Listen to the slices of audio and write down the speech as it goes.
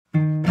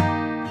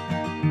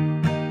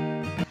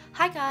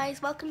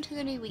guys, welcome to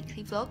the new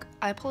weekly vlog.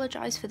 I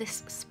apologise for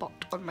this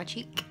spot on my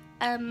cheek.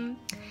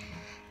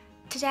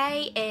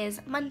 Today is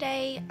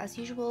Monday as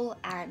usual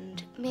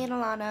and me and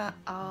Alarah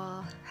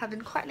are having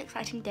quite an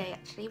exciting day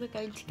actually. We're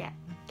going to get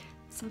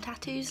some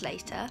tattoos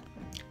later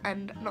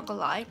and I'm not gonna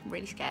lie, I'm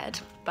really scared,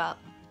 but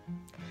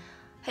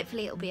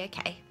hopefully it'll be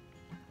okay.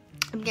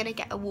 I'm gonna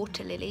get a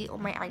water lily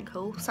on my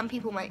ankle. Some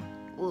people might,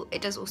 well,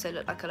 it does also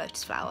look like a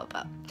lotus flower,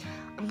 but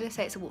I'm gonna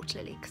say it's a water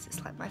lily because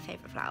it's like my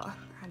favourite flower,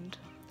 and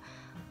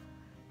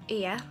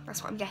yeah,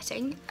 that's what I'm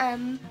getting.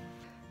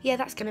 Yeah,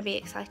 that's gonna be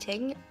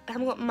exciting. I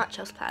haven't got much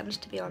else planned,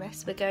 to be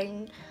honest.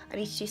 I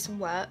need to do some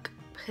work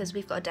because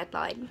we've got a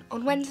deadline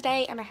on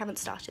Wednesday and I haven't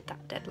started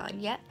that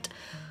deadline yet.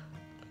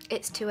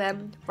 It's to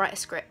write a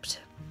script.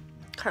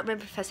 Can't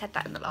remember if I said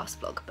that in the last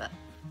vlog, but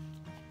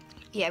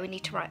yeah, we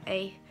need to write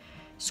a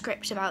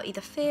script about either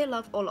fear,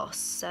 love or loss,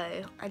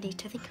 so I need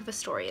to think of a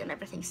story and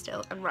everything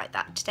still and write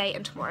that today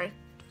and tomorrow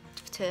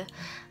to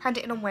hand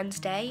it in on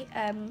Wednesday.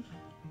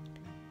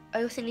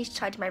 I also need to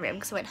tidy my room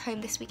because I went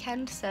home this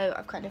weekend, so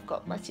I've kind of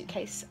got my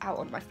suitcase out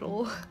on my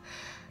floor,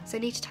 so I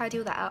need to tidy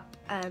all that up.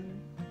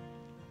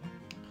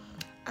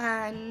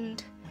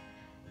 And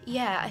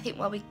yeah, I think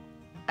while we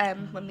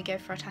when we go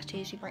for our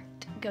tattoos we might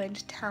go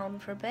into town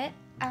for a bit,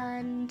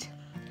 and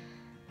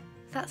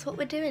that's what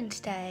we're doing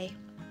today.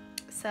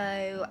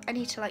 So I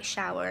need to like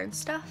shower and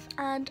stuff,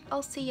 and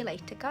I'll see you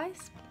later,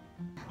 guys.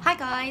 Hi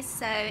guys,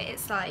 so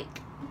it's like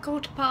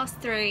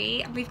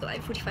 3:15 and we've got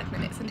like 45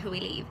 minutes until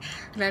we leave,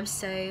 and I'm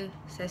so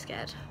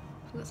scared.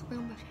 I've got something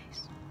on my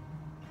face.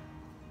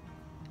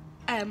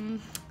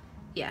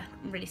 Yeah,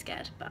 I'm really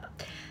scared, but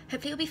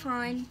hopefully it'll be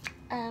fine.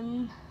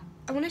 I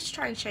wanted to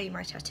try and show you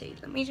my tattoo.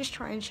 Let me just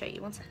try and show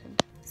you, 1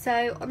 second.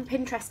 So on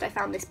Pinterest I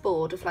found this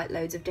board of like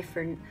loads of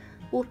different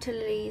water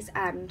lilies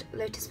and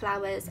lotus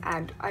flowers,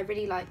 and I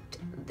really liked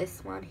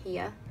this one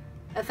here.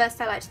 At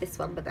first I liked this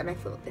one, but then I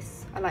thought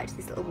I liked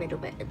this little middle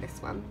bit in this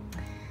one.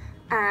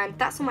 And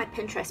that's on my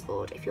Pinterest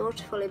board. If you want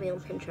to follow me on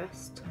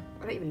Pinterest,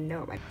 I don't even know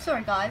what my...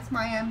 Sorry guys,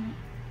 my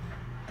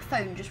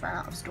phone just ran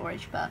out of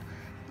storage, but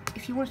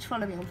if you want to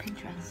follow me on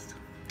Pinterest,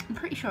 I'm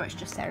pretty sure it's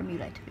just Sarah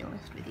Mule, to be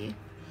honest with you.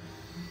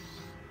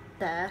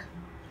 There.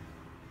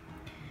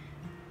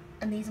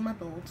 And these are my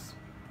boards.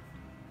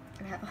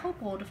 And I have a whole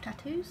board of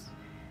tattoos.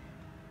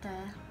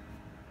 There.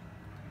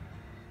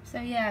 So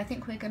yeah, I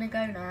think we're gonna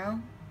go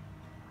now.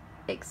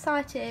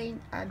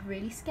 Exciting and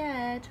really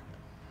scared.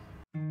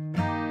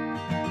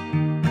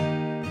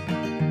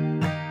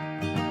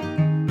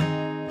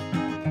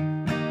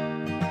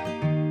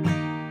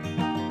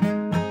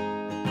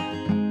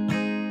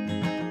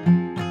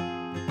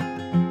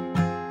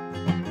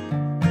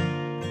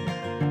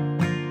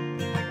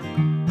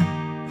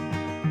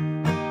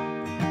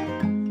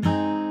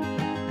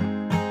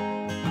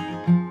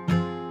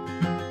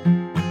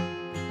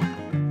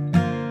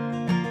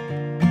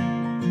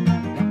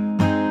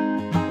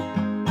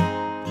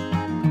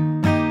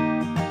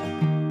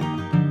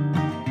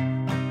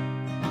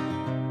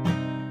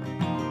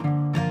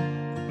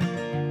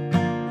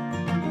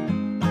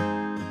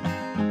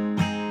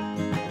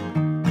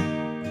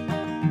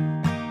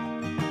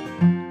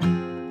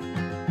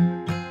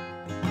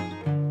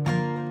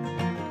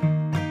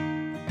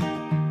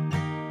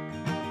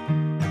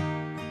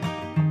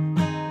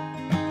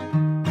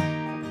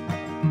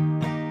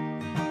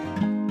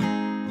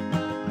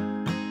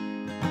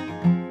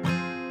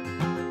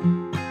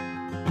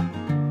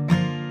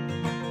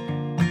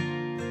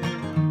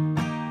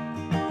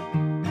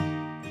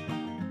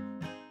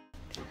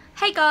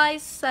 Hey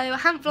guys, so I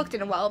haven't vlogged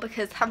in a while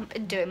because I haven't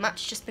been doing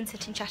much, just been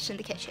sitting chatting in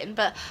the kitchen,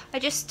 but I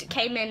just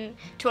came in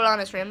to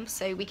Alana's room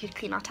so we could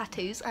clean our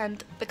tattoos,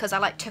 and because I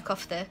like took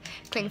off the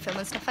cling film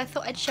and stuff, I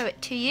thought I'd show it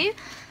to you.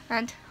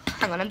 And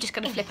hang on, I'm just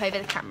going to flip over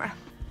the camera.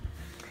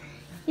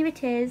 Here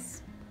it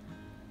is.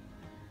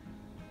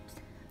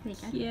 There you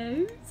go.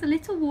 Cute. It's a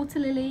little water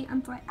lily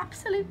and I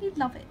absolutely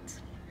love it.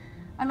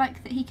 I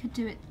liked that he could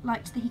do it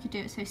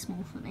so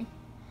small for me.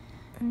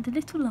 And the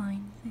little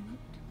lines in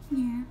it.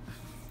 Yeah.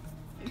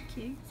 Thank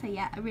you. So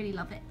yeah, I really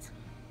love it.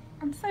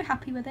 I'm so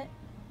happy with it.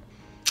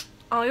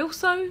 I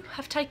also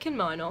have taken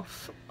mine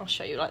off. I'll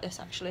show you like this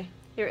actually.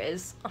 Here it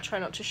is. I'll try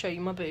not to show you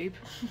my boob.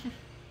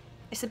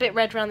 It's a bit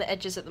red around the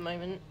edges at the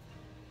moment.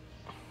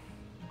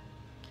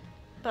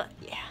 But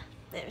yeah,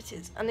 there it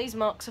is. And these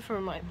marks are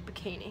from my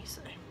bikini,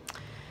 so.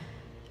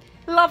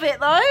 Love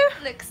it though.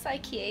 Looks so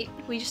cute.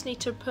 We just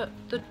need to put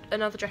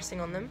another dressing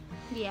on them.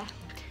 Yeah.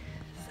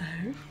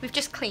 So we've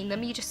just cleaned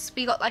them.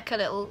 We got like a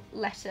little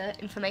letter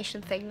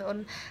information thing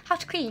on how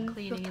to clean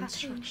cleaning your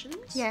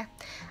instructions. Yeah,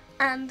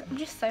 and I'm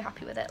just so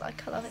happy with it.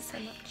 Like I love it so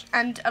much,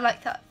 and I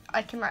like that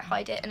I can like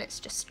hide it and it's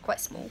just quite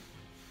small.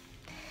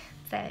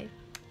 So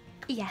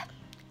yeah,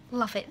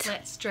 love it.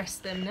 Let's dress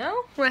them now.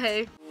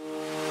 Woohoo!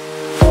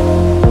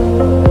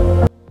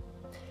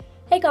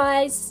 Hey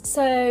guys,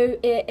 so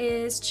it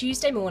is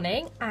Tuesday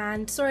morning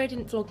and sorry I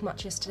didn't vlog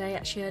much yesterday.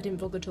 Actually I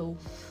didn't vlog at all,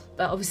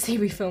 but obviously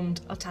we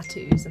filmed our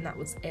tattoos and that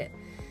was it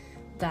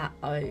that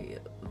I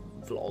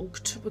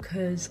vlogged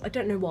because I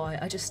don't know why,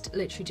 I just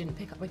literally didn't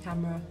pick up my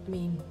camera,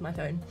 my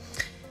phone.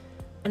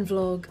 and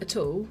vlog at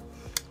all,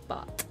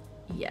 but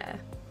yeah,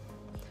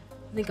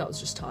 I think I was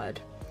just tired.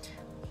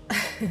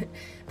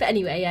 But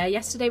anyway, yeah,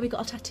 yesterday we got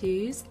our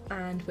tattoos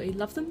and we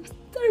love them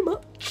so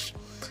much,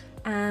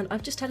 and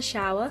I've just had a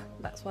shower,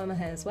 that's why my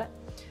hair's wet,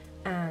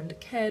 and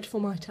cared for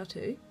my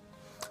tattoo.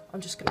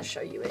 I'm just going to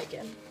show you it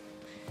again.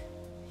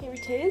 Here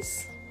it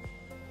is.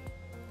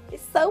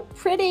 It's so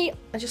pretty.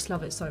 I just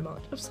love it so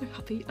much. I'm so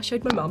happy. I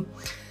showed my mum,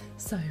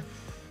 so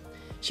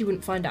she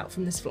wouldn't find out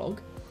from this vlog,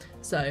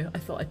 so I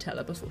thought I'd tell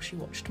her before she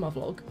watched my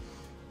vlog,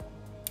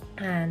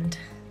 and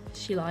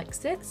she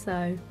likes it,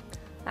 so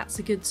that's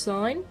a good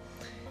sign.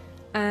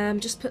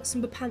 Just put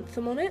some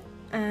bepanthen on it,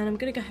 and I'm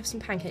gonna go have some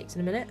pancakes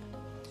in a minute.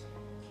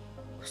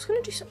 I was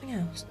gonna do something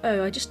else.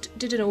 Oh, I just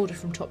did an order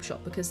from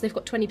Topshop because they've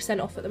got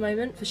 20% off at the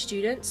moment for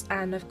students,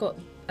 and I've got,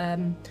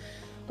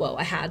 well,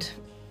 I had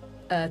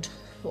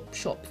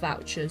Topshop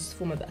vouchers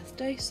for my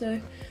birthday,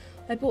 so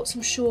I bought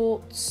some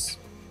shorts,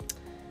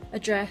 a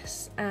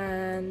dress,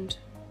 and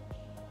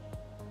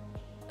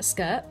a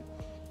skirt,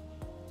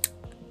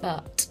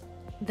 but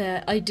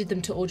I did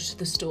them to order to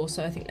the store,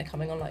 so I think they're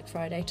coming on like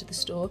Friday to the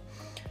store.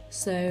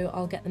 So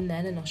I'll get them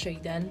then and I'll show you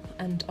then,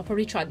 and I'll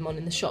probably try them on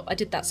in the shop. I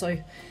did that, so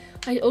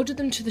I ordered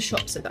them to the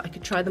shop so that I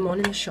could try them on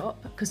in the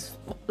shop, because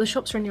the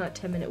shop's only like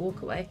 10-minute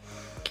walk away.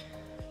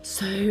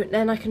 So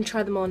then I can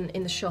try them on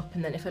in the shop,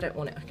 and then if I don't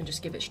want it I can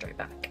just give it straight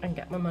back and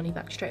get my money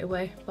back straight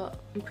away. But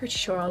I'm pretty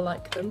sure I'll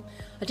like them.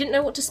 I didn't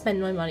know what to spend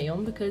my money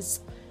on because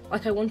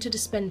like I wanted to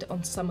spend it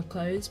on summer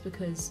clothes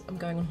because I'm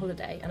going on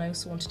holiday, and I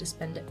also wanted to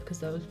spend it because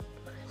there was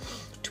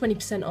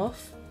 20%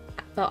 off,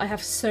 but I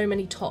have so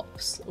many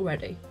tops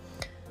already.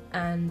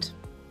 And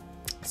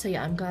so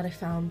yeah, I'm glad I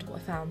found what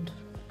I found.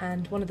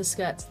 And one of the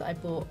skirts that I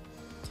bought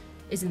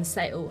is in the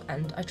sale,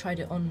 and I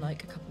tried it on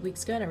like a couple of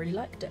weeks ago and I really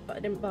liked it, but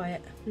I didn't buy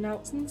it. Now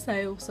it's in the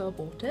sale, so I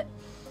bought it.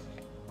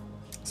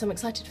 So I'm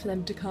excited for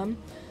them to come.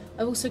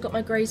 I've also got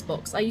my Grays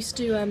box. I used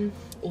to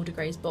order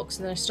Grays box,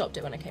 and then I stopped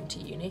it when I came to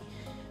uni.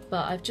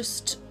 But I've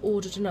just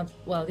ordered another,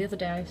 well, the other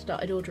day I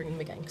started ordering them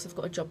again because I've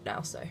got a job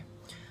now, so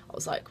I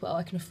was like, well,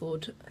 I can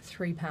afford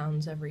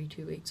 £3 every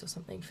 2 weeks or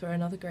something for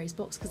another Grays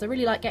box, because I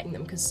really like getting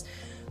them, because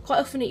quite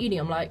often at uni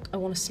I'm like, I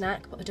want a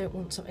snack but I don't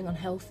want something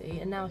unhealthy,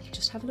 and now I can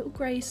just have a little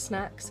Grays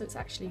snack, so it's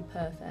actually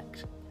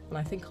perfect. And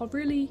I think I'll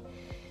really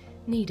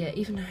need it,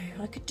 even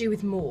though I could do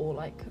with more,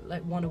 like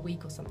one a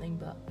week or something,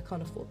 but I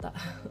can't afford that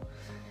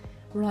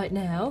right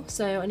now.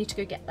 So I need to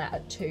go get that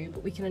at 2,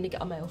 but we can only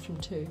get our mail from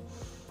 2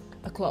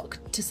 o'clock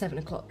to 7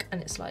 o'clock,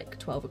 and it's like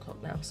 12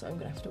 o'clock now, so I'm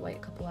gonna have to wait a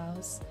couple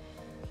hours.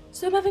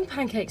 So I'm having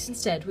pancakes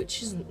instead,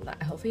 which isn't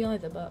that healthy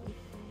either, but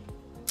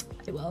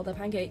well, they're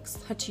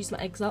pancakes. Had to use my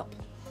eggs up.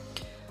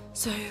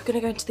 So I'm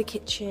gonna go into the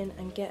kitchen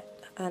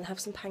and have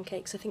some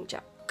pancakes. I think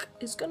Jack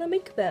is gonna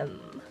make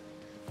them.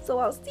 So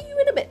I'll see you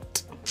in a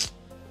bit.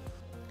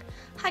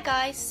 Hi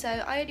guys, so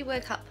I only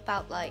woke up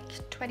about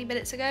like 20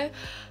 minutes ago,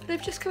 and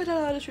I've just come into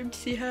Alana's room to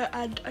see her,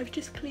 and I've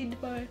just cleaned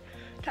my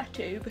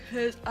tattoo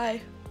because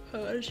I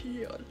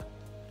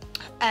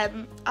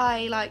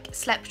like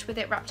slept with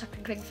it wrapped up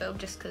in cling film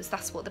just because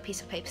that's what the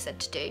piece of paper said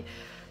to do.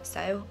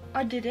 So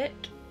I did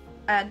it,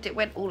 and it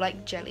went all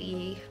like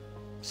jelly-y.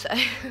 So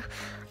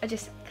I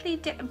just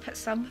cleaned it and put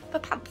some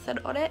bepanthen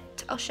on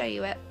it. I'll show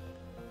you it.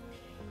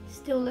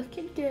 Still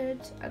looking good,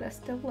 and I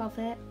still love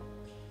it.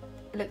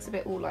 It looks a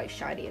bit all like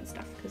shiny and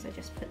stuff because I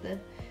just put the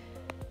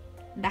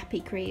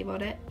nappy cream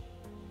on it.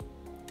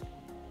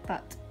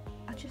 But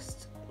I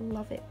just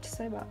love it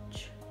so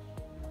much.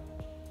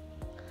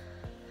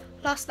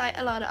 Last night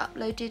Alarah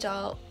uploaded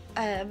our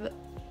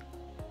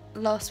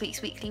last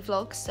week's weekly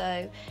vlog,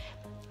 so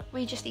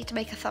we just need to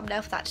make a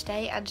thumbnail for that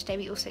today, and today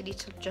we also need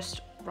to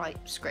just write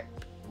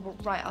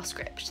our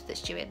script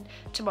that's due in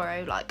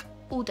tomorrow, like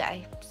all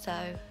day, so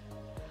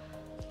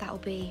that'll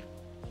be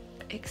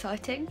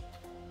exciting.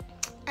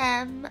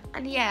 And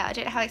yeah, I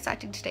don't know how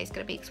exciting today's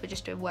going to be because we're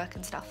just doing work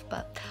and stuff,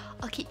 but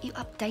I'll keep you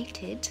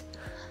updated.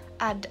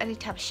 And I need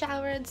to have a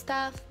shower and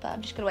stuff, but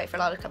I'm just going to wait for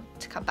Alarah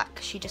to come back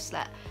because she just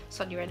let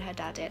Sonia and her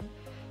dad in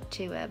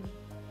to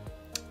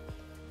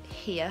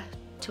here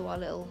to our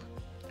little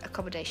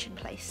accommodation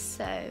place.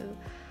 So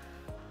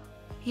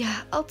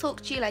yeah, I'll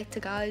talk to you later,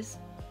 guys.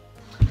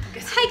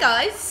 Hey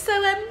guys, so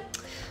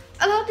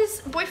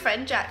Alana's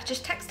boyfriend Jack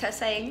just texted her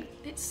saying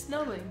It's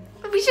snowing.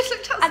 we just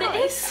looked outside And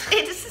it is.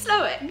 It is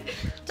snowing.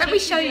 Let me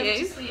show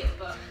you.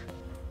 But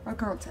I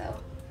can't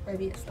tell.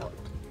 Maybe it's not.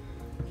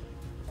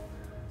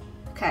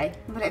 Okay,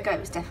 a minute ago it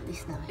was definitely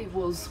snowing. it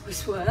was, we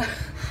swear.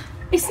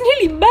 It's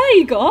nearly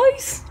May,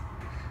 guys.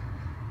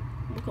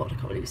 Oh my god, I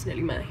can't believe it's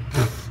nearly May.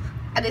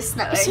 And it's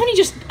snowing. It's only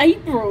just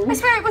April. I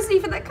swear it wasn't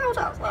even that cold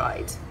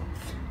outside.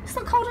 It's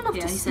not cold enough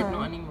Yeah, to he snow. said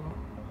not anymore.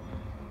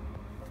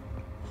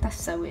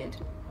 That's so weird.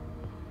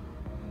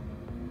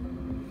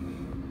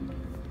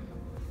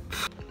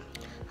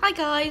 Hi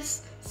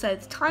guys, so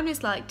the time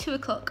is like 2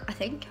 o'clock, I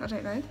think, I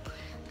don't know.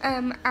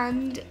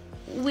 And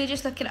we're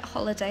just looking at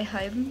holiday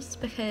homes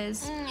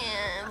because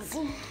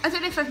I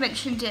don't know if I've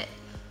mentioned it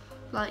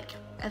like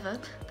ever,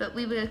 but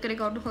we were going to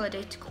go on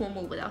holiday to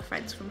Cornwall with our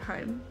friends from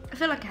home. I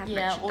feel like I have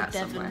mentioned or that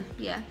Devon. somewhere.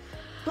 Yeah.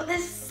 But they're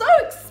so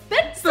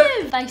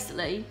expensive!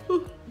 Basically,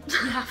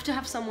 you have to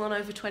have someone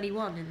over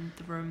 21 in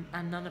the room,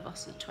 and none of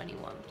us are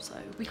 21, so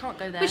we can't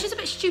go there. Which is a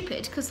bit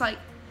stupid, because like,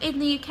 in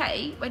the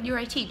UK, when you're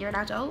 18, you're an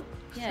adult.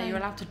 Yeah, so you're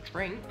allowed to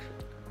drink.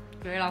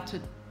 You're allowed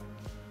to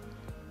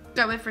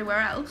go everywhere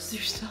else. do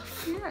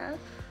stuff. Yeah.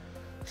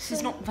 This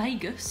is not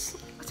Vegas.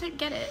 I don't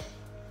get it.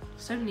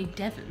 It's only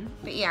Devon.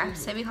 But yeah,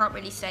 so we can't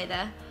really stay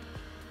there.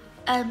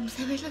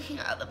 So we're looking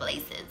at other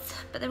places,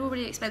 but they're all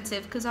really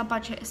expensive because our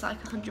budget is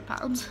like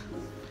 £100.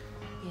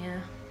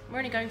 Yeah, we're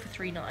only going for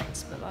 3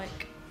 nights, but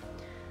like,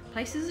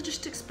 places are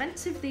just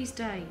expensive these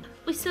days.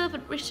 We still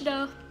haven't written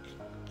our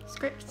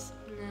scripts.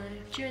 No,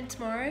 due in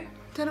tomorrow.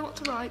 Don't know what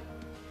to write.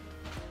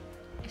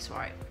 It's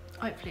alright.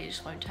 Hopefully it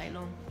just won't take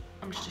long.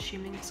 I'm just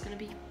assuming it's going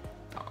to be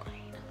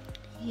fine.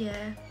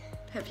 Yeah,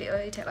 hopefully it'll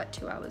only take like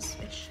 2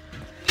 hours-ish.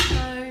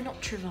 No,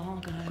 not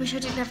Trivago. Wish I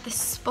didn't have this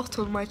spot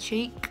on my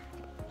cheek.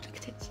 Look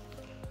at it.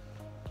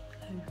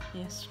 Oh,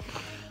 yes.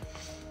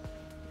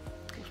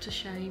 What a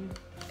shame.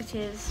 It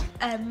is.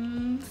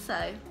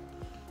 So,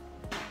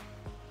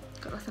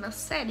 got nothing else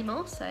to say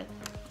anymore, so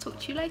I'll talk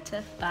to you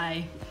later.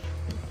 Bye.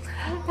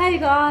 Hey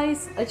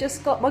guys, I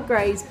just got my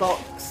Grays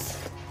box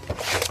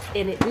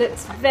and it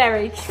looks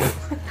very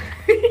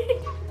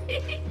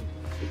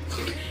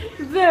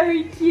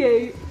very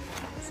cute.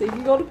 So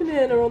you got a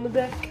banana on the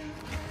back.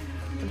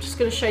 I'm just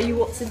going to show you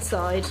what's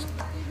inside.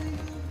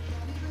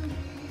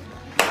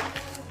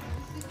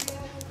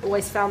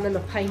 Always found them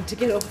a pain to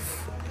get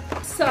off.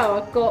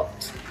 So I've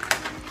got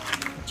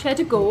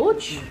cheddar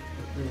gorge,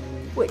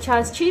 which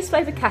has cheese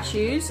flavoured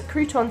cashews,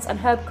 croutons and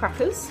herb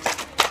crackers.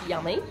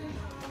 Yummy.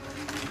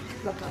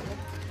 Love that one.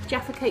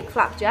 Jaffa cake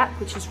flapjack,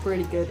 which is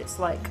really good. It's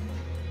like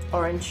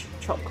orange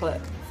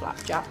chocolate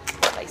flapjack,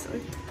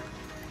 basically.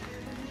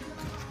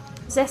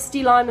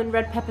 Zesty lime and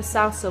red pepper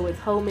salsa with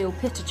wholemeal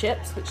pita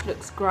chips, which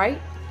looks great.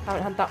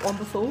 Haven't had that one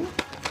before.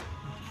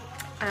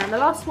 And the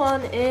last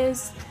one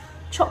is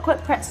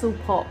chocolate pretzel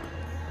pop.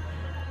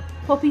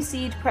 Poppy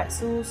seed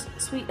pretzels,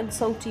 sweet and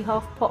salty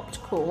half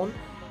popped corn,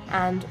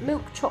 and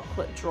milk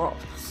chocolate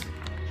drops.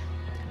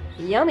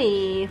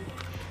 Yummy!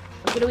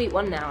 I'm gonna eat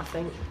one now, I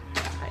think.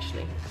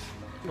 Actually,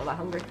 I'm not that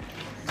hungry.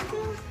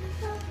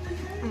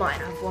 Might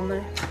have one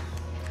though.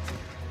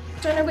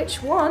 Don't know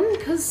which one,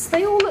 because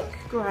they all look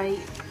great.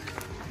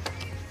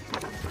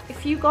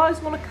 If you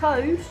guys want a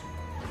code,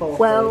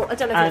 well, I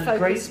don't know if it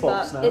focuses,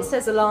 but it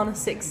says Alarah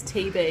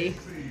 6TB.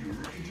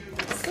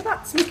 So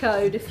that's my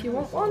code if you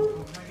want one.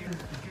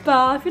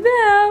 Bye for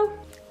now.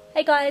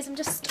 Hey guys, I'm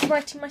just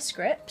writing my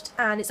script,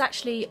 and it's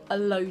actually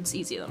loads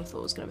easier than I thought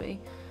it was going to be.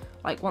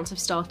 Like, once I've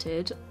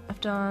started,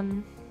 I've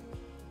done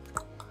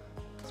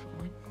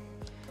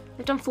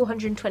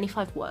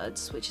 425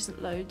 words, which isn't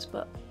loads,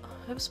 but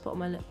I have a spot on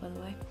my lip, by the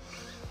way.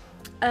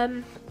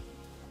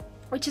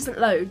 Which isn't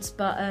loads,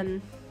 but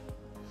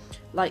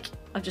like,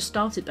 I've just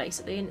started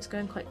basically, and it's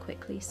going quite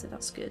quickly, so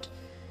that's good.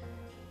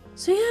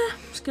 So yeah,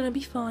 it's gonna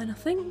be fine, I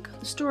think.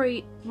 The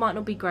story might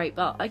not be great,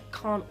 but I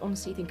can't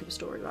honestly think of a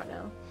story right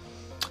now.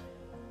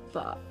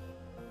 But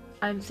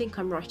I think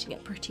I'm writing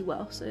it pretty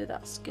well, so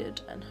that's good,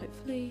 and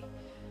hopefully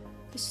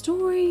the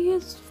story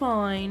is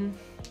fine.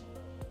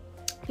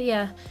 But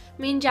yeah,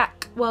 me and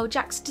Jack, well,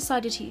 Jack's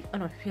decided he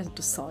hasn't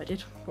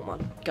decided, what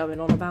am I going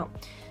on about?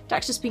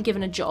 Jack's just been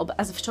given a job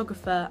as a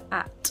photographer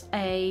at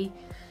a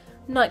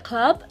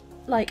nightclub,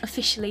 like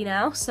officially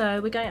now,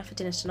 so we're going out for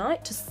dinner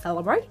tonight to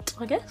celebrate,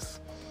 I guess.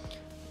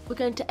 We're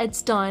going to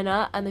Ed's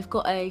Diner, and they've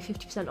got a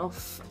 50%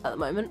 off at the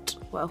moment.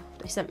 Well,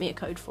 they sent me a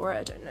code for it,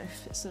 I don't know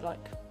if it's a like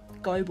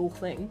global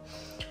thing.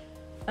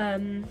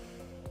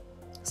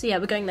 So yeah,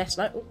 we're going there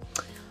tonight,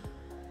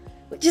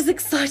 which is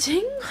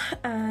exciting,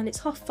 and it's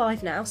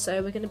 5:30 now,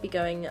 so we're going to be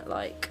going at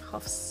like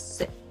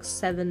 6:30,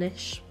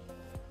 7-ish,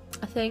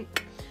 I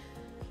think.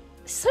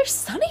 It's so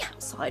sunny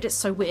outside, it's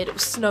so weird. It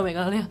was snowing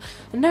earlier,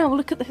 and now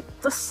look at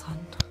the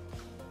sun.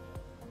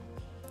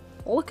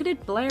 Look at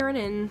it blaring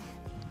in.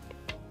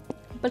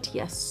 But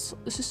yes,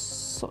 this is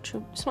such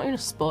a, it's not even a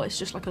spot, it's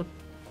just like a,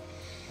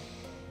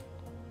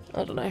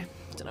 I don't know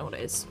what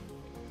it is.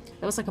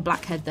 There was like a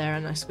black head there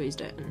and I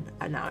squeezed it,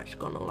 and now it's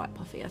gone all like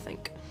puffy, I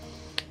think.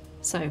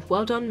 So,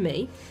 well done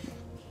me.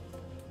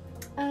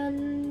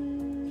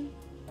 Lovely.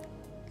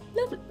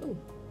 Oh.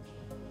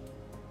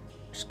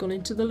 Just gone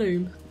into the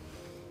loom.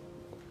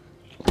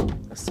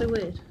 That's so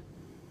weird.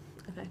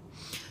 Okay.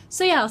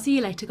 So yeah, I'll see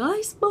you later,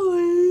 guys.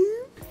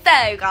 Bye.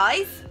 So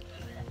guys,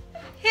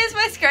 here's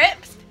my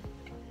script.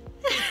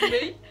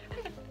 Me?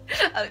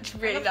 Oh, it's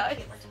really nice.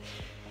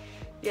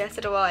 Yeah,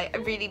 so do I. I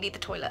really need the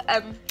toilet.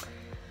 I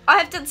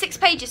have done 6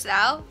 pages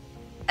now,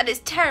 and it's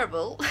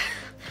terrible.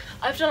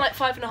 I've done like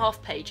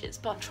 5.5 pages,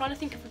 but I'm trying to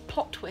think of a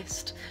plot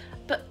twist.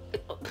 But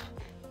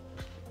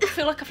I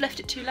feel like I've left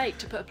it too late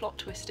to put a plot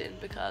twist in,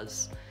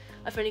 because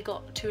I've only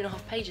got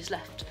 2.5 pages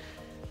left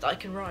that I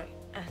can write,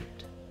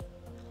 and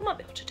I might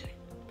be able to do it.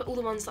 But all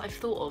the ones that I've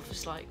thought of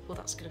is like, well,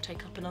 that's going to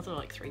take up another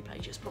like 3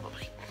 pages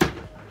probably.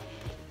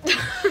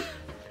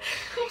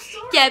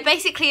 Yeah,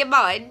 basically in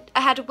mine,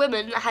 I had a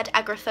woman that had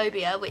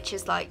agoraphobia, which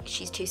is like,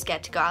 she's too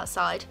scared to go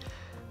outside.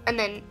 and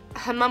then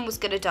her mum was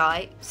gonna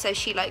die, so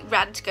she like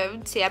ran to go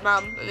and see her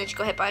mum, and then she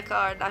got hit by a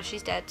car and now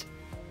she's dead.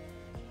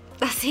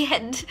 That's the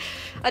end.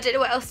 I don't know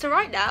what else to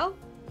write now.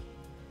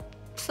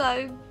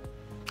 So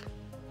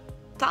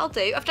that'll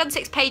do. I've done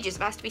 6 pages,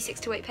 it has to be 6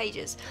 to 8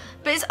 pages.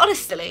 But it's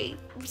honestly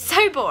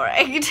so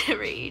boring to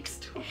read.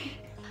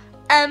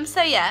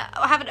 So yeah,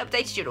 I haven't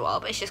updated you in a while,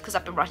 but it's just because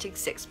I've been writing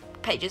 6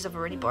 pages of a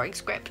really boring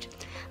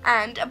script.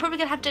 And I'm probably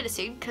going to have dinner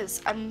soon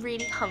because I'm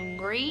really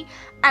hungry.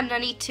 And I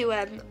need to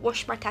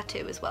wash my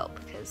tattoo as well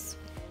because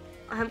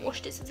I haven't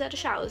washed it since I had a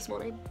shower this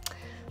morning.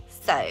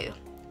 So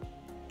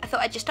I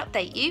thought I'd just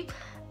update you.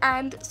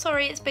 And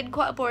sorry, it's been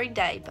quite a boring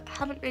day, but I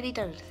haven't really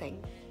done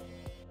anything.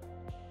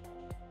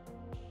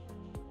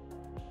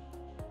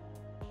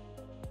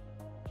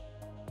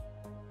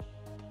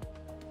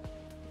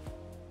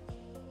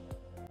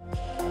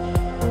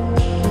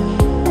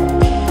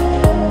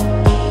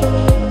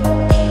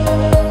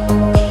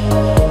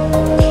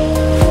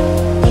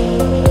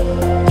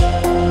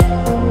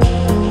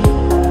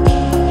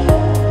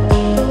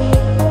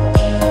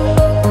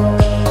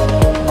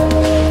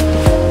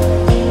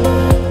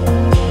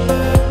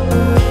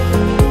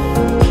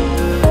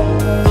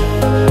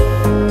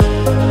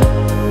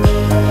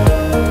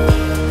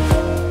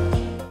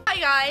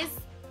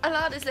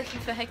 Alana's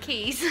looking for her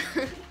keys.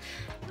 I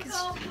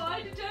can't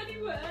find it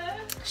anywhere.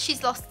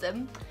 She's lost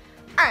them.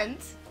 And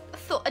I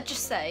thought I'd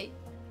just say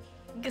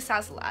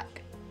Gasazalak,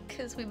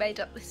 because we made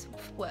up this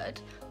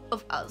word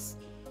of us.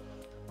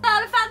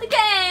 Alana found the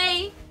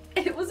key!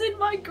 It was in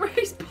my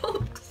Grace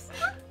box.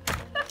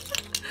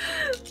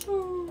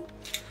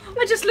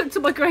 I just looked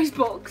at my Grace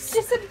box.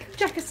 Just send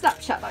Jack a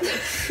Snapchat like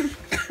this.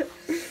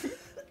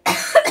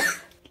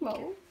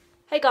 Lol.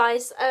 Hey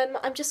guys,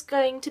 I'm just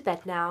going to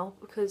bed now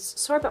because,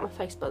 sorry about my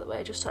face by the way,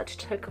 I just started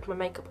to take off my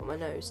makeup on my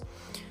nose.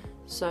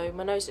 So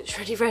my nose looks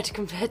really red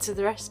compared to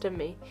the rest of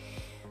me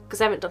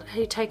because I haven't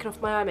taken off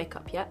my eye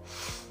makeup yet.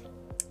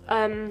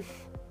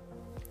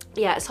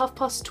 Yeah, it's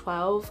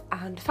 12:30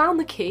 and found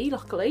the key,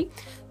 luckily,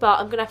 but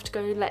I'm gonna have to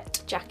go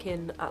let Jack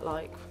in at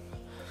like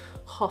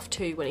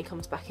 2:30 when he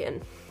comes back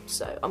in.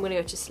 So I'm gonna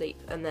go to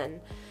sleep and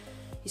then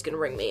he's gonna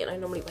ring me, and I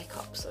normally wake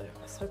up, so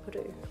let's hope I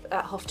do.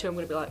 At 2:30 I'm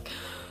gonna be like,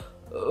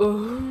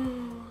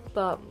 oh,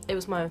 but it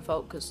was my own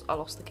fault because I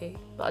lost the key,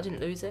 but I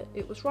didn't lose it.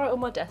 It was right on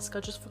my desk,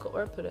 I just forgot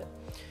where I put it.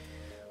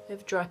 I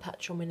have a dry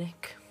patch on my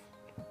neck.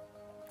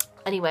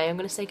 Anyway, I'm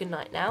gonna say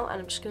goodnight now, and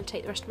I'm just gonna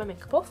take the rest of my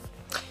makeup off.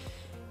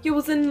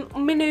 Using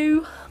my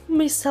new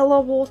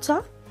micellar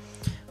water,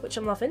 which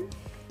I'm loving,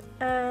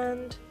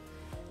 and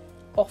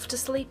off to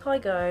sleep I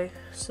go.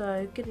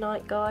 So good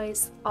night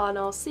guys, and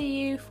I'll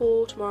see you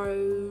for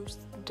tomorrow's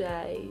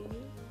day.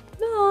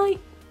 Night.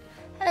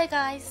 Hello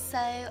guys, so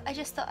I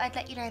just thought I'd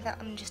let you know that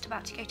I'm just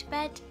about to go to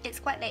bed. It's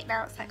quite late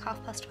now, it's like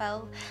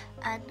 12:30,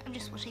 and I'm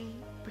just watching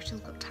Britain's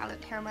Got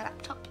Talent here on my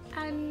laptop.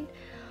 And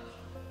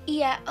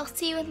yeah, I'll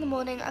see you in the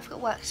morning. I've got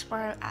work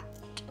tomorrow at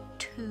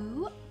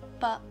 2,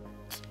 but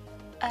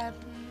I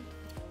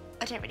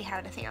don't really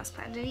have anything else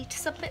planned. I need to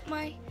submit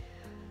my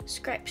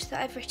script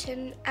that I've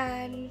written,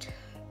 and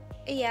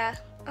yeah,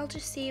 I'll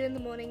just see you in the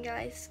morning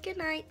guys. Good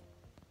night.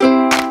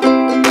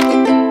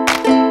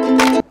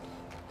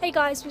 Hey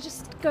guys, we're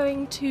just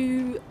going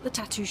to the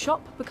tattoo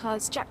shop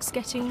because Jack's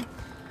getting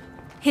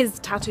his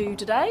tattoo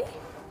today.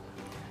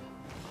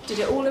 Did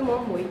it all in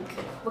 1 week.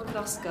 Look at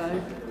us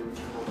go.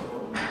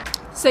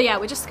 So yeah,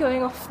 we're just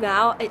going off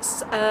now.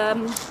 It's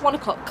 1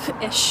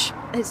 o'clock-ish.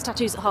 His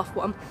tattoo's at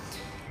 1:30.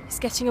 He's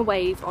getting a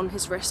wave on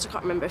his wrist. I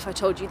can't remember if I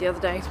told you the other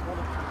day.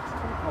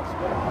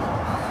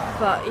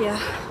 But yeah.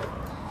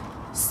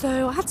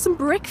 So I had some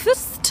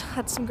breakfast,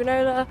 had some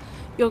granola,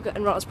 yogurt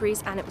and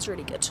raspberries, and it was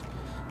really good.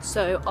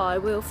 So I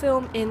will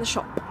film in the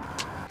shop.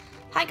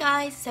 Hi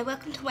guys, so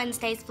welcome to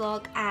Wednesday's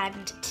vlog,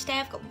 and today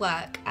I've got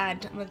work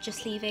and I'm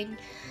just leaving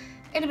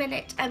in a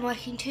minute. I'm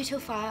working 2 till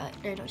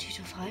 5, no not 2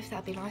 till 5,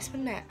 that'd be nice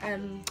wouldn't it?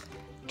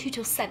 2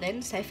 till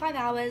 7, so 5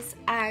 hours,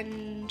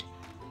 and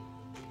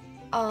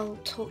I'll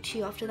talk to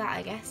you after that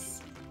I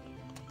guess.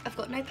 I've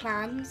got no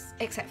plans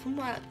except from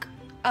work.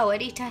 Oh, I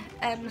need to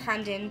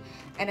hand in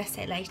an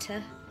essay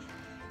later.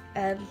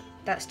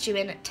 That's due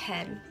in at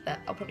 10, but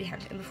I'll probably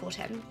hand it in before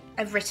 10.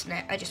 I've written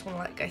it, I just want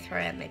to like go through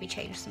it and maybe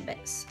change some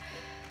bits.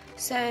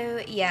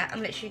 So yeah,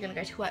 I'm literally going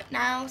to go to work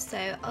now, so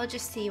I'll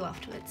just see you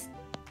afterwards.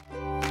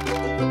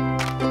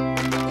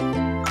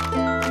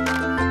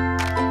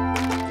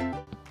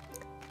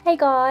 Hey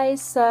guys,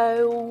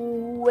 so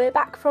we're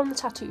back from the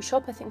tattoo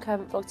shop. I think I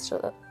haven't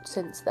vlogged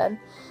since then.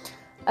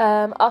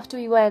 After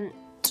we went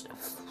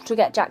to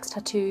get Jack's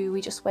tattoo,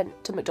 we just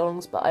went to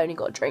McDonald's, but I only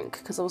got a drink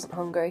because I wasn't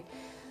hungry.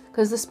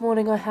 Because this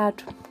morning I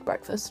had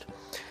breakfast.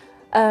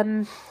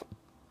 I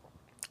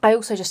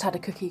also just had a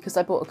cookie because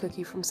I bought a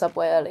cookie from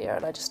Subway earlier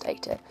and I just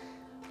ate it,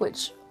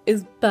 which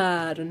is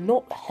bad and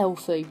not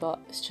healthy,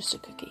 but it's just a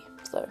cookie,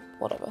 so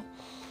whatever.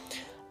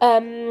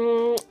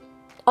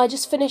 I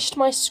just finished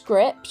my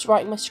script,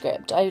 writing my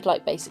script. I'd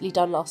like basically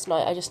done last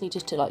night. I just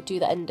needed to like do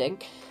the ending,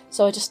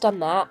 so I just done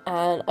that,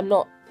 and I'm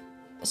not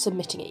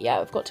submitting it yet.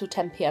 I've got till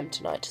 10 PM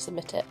tonight to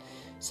submit it.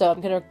 So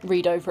I'm going to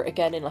read over it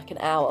again in like an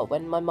hour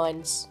when my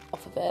mind's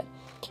off of it,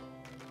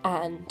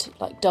 and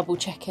like double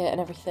check it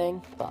and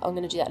everything, but I'm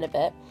going to do that in a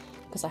bit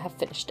because I have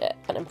finished it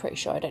and I'm pretty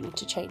sure I don't need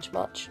to change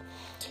much.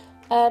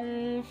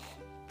 So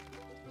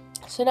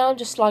now I'm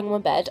just lying on my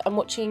bed. I'm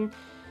watching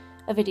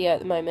a video at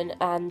the moment,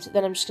 and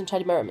then I'm just going to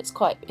tidy my room. It's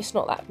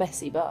not that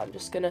messy, but I'm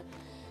just going to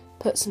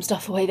put some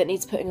stuff away that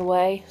needs putting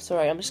away.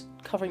 Sorry, I'm just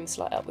covering this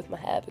light up with my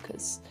hair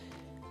because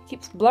it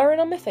keeps blurring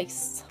on my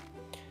face.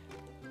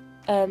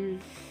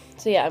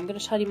 So yeah, I'm going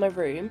to tidy my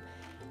room,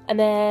 and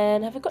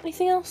then have I got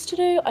anything else to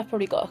do? I've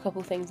probably got a couple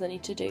of things I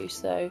need to do,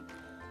 so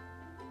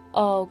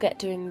I'll get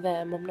doing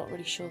them. I'm not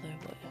really sure though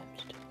what I have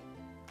to do.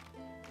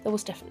 There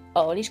was definitely,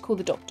 I need to call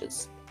the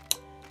doctors,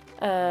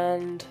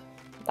 and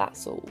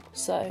that's all,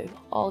 so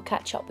I'll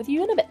catch up with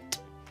you in a bit.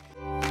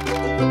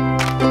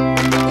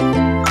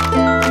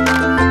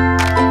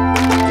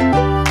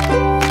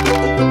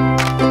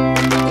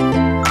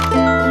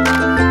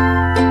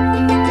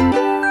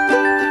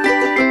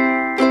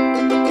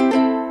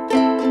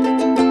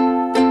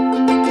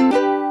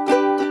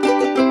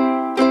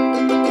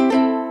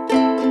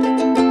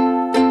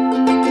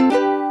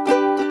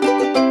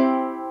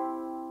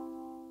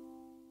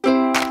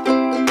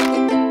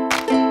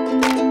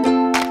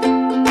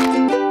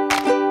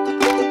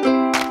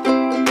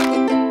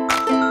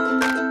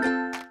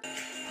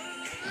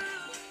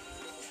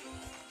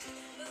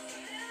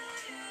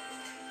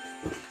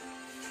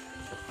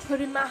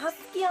 Putting my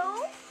husky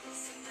on.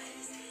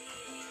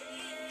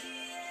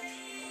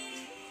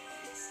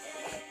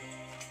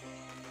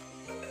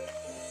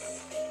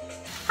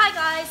 Hi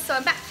guys, so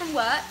I'm back from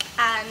work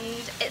and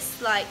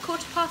it's like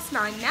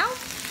 9:15 now,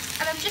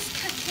 and I'm just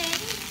cooking.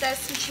 There's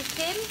some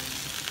chicken,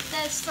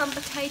 there's some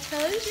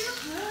potatoes,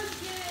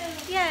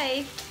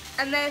 yay,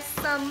 and there's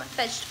some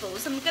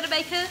vegetables. I'm gonna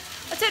make I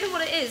don't know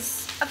what it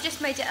is, I've just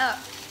made it up.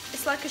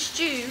 It's like a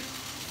stew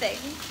thing,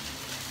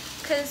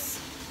 because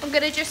I'm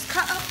going to just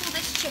cut up all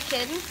this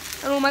chicken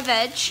and all my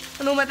veg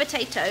and all my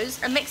potatoes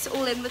and mix it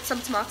all in with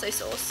some tomato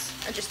sauce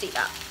and just eat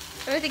that.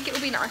 And I think it will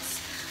be nice.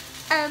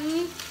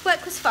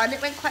 Work was fun, it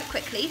went quite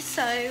quickly,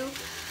 so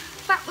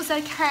that was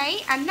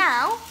okay. And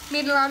now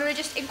me and Alarah are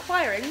just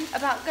inquiring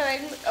about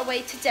going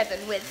away to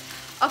Devon with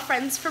our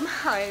friends from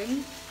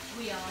home.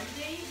 We are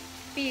indeed.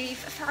 We've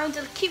found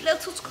a cute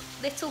little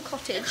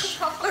cottage.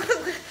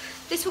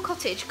 Little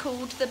cottage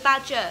called the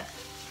Badger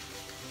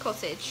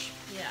Cottage.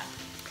 Yeah.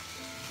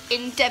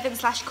 In Devon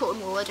 /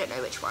 Cornwall, I don't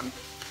know which one.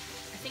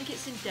 I think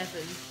it's in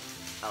Devon.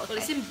 Oh, okay. Well,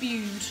 it's in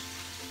Bude,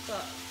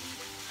 but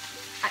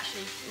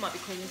actually it might be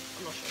Cornwall,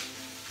 I'm not sure.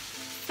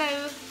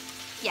 So,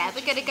 yeah,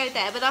 we're going to go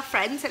there with our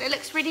friends, and it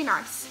looks really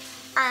nice.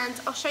 And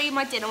I'll show you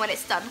my dinner when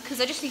it's done,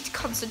 because I just need to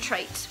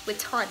concentrate with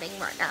timing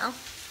right now.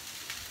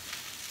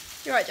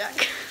 You're right,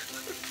 Jack.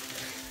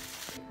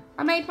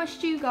 I made my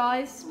stew,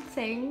 guys,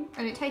 thing,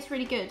 and it tastes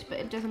really good, but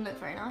it doesn't look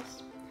very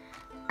nice.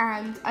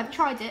 And I've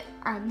tried it,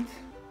 and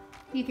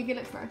you think it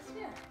looks nice?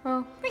 Yeah.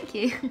 Well, thank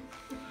you.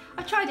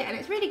 I've tried it and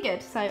it's really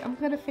good, so I'm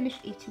going to finish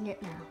eating it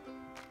now.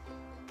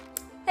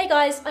 Hey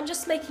guys, I'm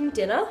just making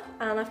dinner,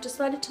 and I've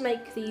decided to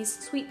make these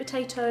sweet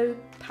potato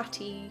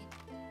patties,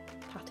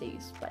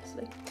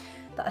 basically,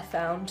 that I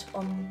found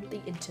on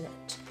the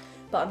internet.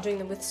 But I'm doing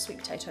them with sweet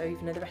potato,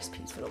 even though the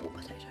recipe's for normal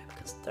potato,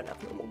 because I don't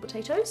have normal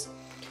potatoes.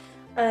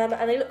 And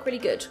they look really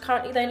good.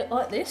 Currently they look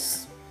like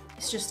this.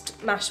 It's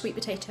just mashed sweet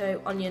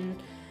potato, onion,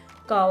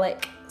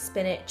 garlic,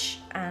 spinach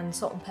and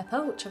salt and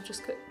pepper, which I've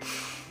just cooked.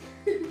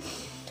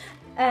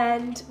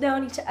 And now I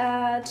need to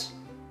add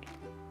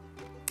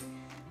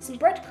some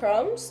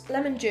breadcrumbs,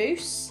 lemon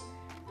juice,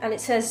 and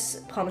it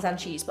says Parmesan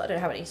cheese, but I don't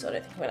have any, so I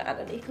don't think I'm going to add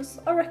any because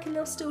I reckon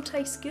they'll still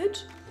taste good.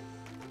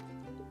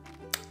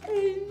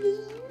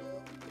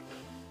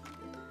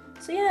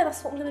 So yeah,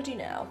 that's what I'm going to do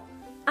now.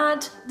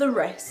 Add the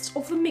rest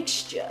of the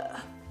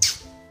mixture.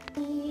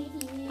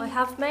 I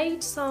have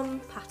made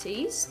some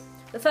patties.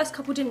 The first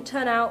couple didn't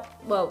turn out,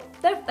 well,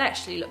 they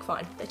actually look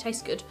fine. They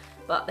taste good,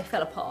 but they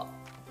fell apart.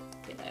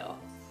 Here they are.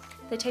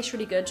 They taste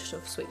really good,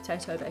 sort of sweet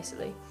potato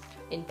basically,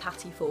 in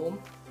patty form.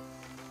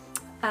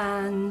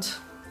 And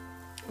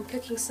I'm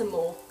cooking some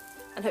more,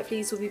 and hopefully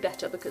these will be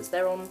better because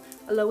they're on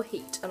a lower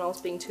heat and I was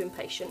being too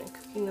impatient and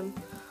cooking them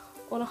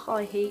on a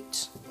high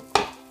heat.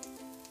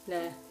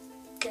 There.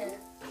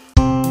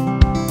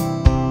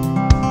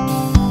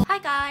 Hi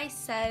guys,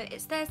 so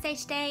it's Thursday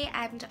today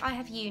and I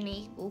have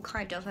uni, well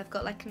kind of. I've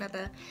got like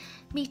another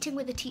meeting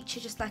with a teacher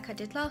just like I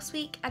did last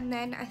week, and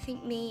then I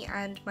think me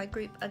and my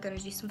group are going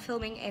to do some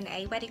filming in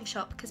a wedding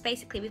shop because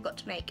basically we've got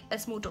to make a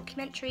small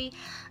documentary,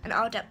 and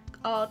our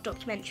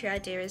documentary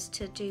idea is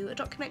to do a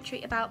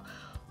documentary about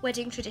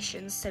wedding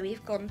traditions. So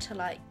we've gone to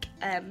like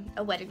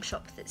a wedding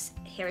shop that's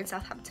here in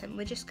Southampton.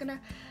 We're just gonna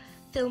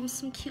film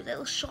some cute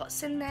little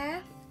shots in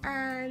there,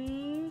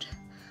 and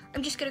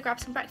I'm just gonna grab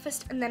some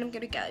breakfast and then I'm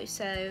gonna go.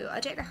 So I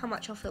don't know how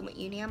much I'll film at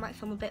uni. I might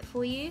film a bit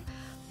for you,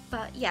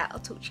 but yeah, I'll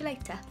talk to you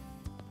later.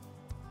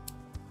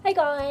 Hey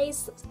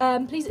guys,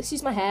 please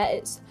excuse my hair.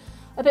 It's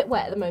a bit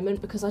wet at the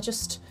moment because I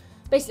can't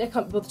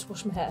be bothered to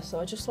wash my hair, so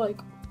I just like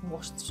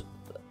washed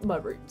my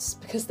roots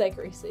because they're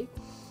greasy.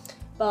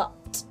 But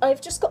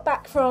I've just got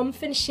back from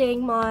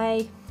finishing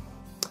my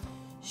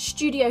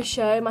studio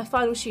show, my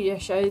final studio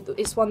show.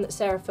 It's one that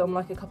Sarah filmed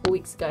like a couple of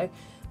weeks ago,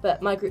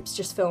 but my group's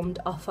just filmed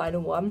our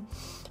final one.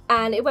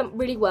 And it went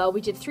really well.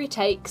 We did 3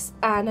 takes,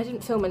 and I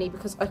didn't film any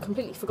because I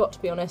completely forgot,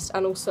 to be honest,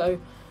 and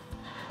also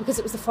because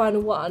it was the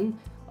final one,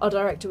 our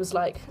director was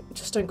like,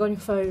 just don't go on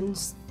your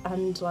phones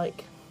and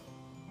like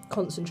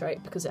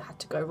concentrate, because it had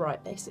to go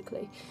right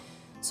basically.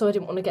 So I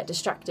didn't want to get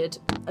distracted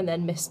and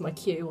then miss my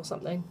cue or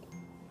something.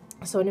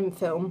 So I didn't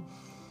film.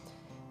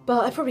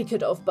 But I probably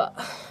could have, but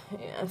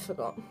yeah, I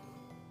forgot.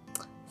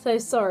 So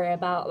sorry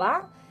about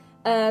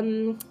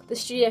that. The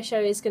studio show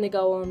is going to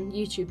go on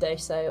YouTube though,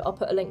 so I'll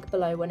put a link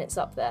below when it's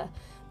up there,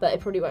 but it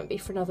probably won't be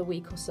for another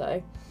week or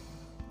so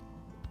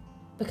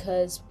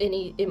because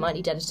it might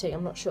need editing,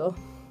 I'm not sure.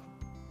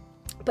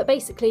 But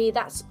basically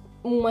that's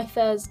all my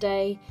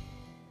Thursday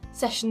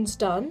sessions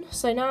done.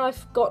 So now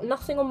I've got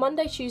nothing on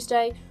Monday,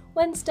 Tuesday,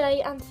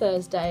 Wednesday and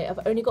Thursday.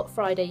 I've only got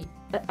Friday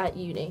at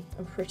uni,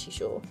 I'm pretty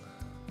sure.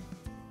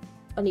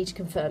 I need to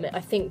confirm it.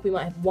 I think we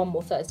might have one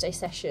more Thursday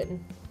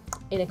session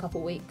in a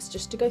couple weeks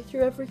just to go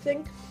through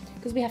everything,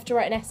 because we have to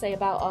write an essay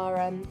about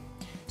our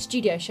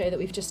studio show that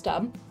we've just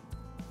done.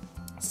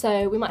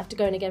 So we might have to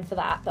go in again for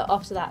that, but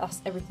after that,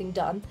 that's everything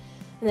done.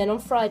 And then on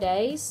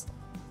Fridays,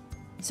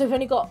 so we've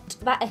only got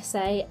that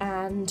essay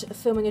and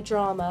filming a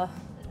drama,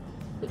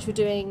 which we're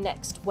doing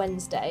next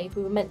Wednesday.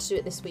 We were meant to do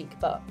it this week,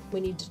 but we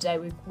needed a day.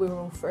 We were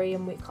all free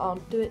and we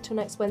can't do it till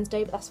next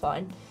Wednesday, but that's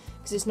fine,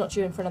 because it's not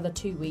due in for another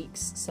 2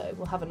 weeks, so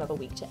we'll have another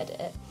week to edit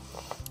it,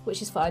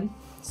 which is fine.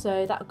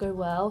 So that'll go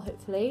well,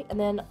 hopefully. And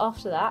then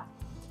after that,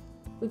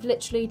 we've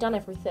literally done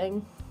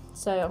everything.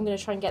 So I'm going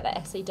to try and get that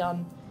essay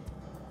done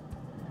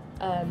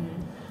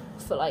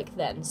for like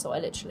then. So I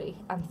literally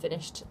am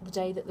finished the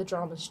day that the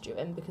drama's due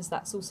in, because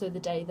that's also the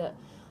day that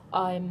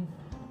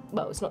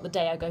well, it's not the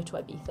day I go to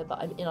Ibiza, but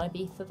I'm in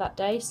Ibiza that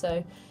day.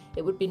 So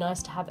it would be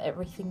nice to have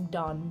everything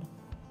done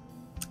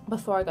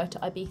before I go to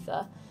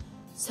Ibiza.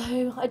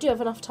 So I do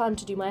have enough time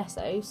to do my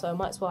essay, so I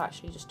might as well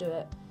actually just do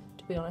it,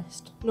 to be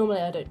honest.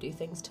 Normally I don't do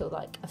things till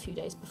like a few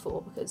days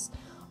before because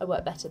I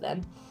work better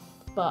then,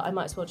 but I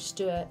might as well just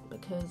do it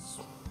because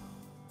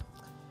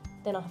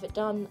then I'll have it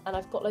done and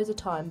I've got loads of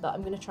time. But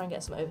I'm going to try and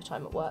get some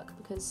overtime at work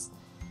because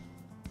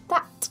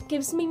that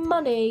gives me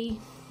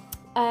money.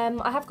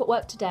 I have got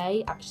work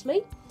today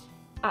actually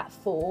at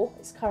 4.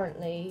 It's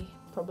currently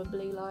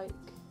probably like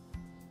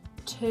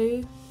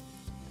 2,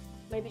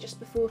 maybe just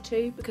before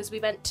 2, because we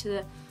went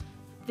to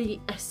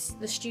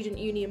the student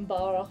union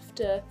bar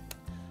after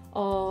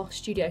our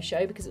studio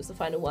show because it was the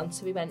final one.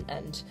 So we went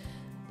and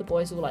the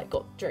boys all like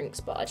got drinks,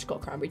 but I just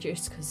got cranberry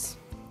juice because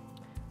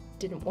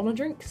didn't want to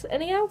drink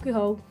any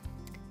alcohol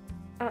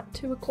at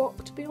 2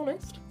 o'clock, to be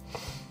honest.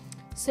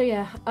 So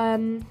yeah,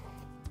 I'm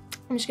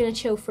just gonna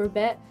chill for a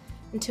bit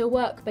until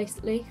work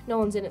basically. No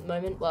one's in at the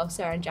moment. Well,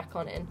 Sarah and Jack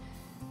aren't in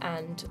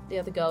and the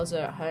other girls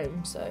are at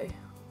home, so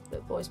the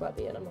boys might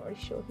be in. I'm not really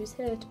sure who's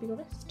here, to be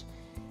honest.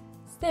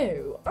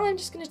 So I'm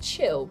just gonna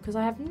chill because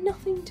I have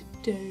nothing to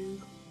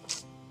do.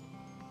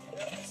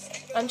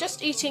 I'm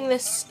just eating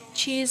this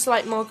cheese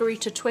like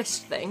margarita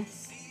twist thing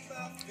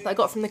that I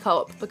got from the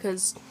co-op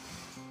because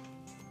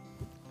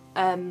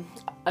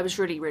I was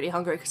really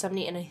hungry because I haven't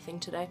eaten anything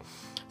today.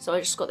 So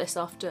I just got this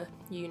after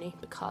uni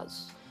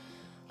because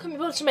I couldn't be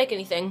bothered to make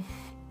anything.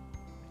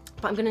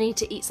 But I'm gonna need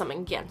to eat something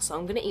again, so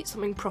I'm gonna eat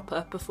something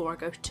proper before I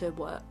go to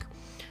work,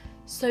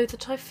 so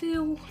that I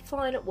feel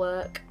fine at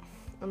work.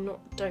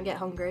 Don't get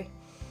hungry.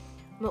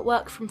 I'm at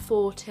work from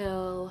 4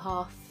 till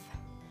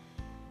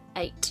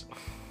 8:30,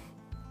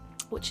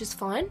 which is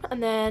fine.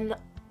 And then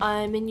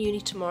I'm in uni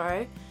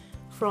tomorrow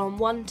from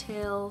 1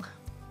 till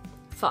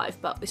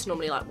 5, but it's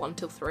normally like 1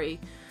 till 3.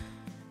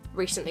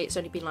 Recently it's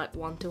only been like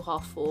 1 till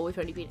 4:30. We've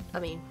only been,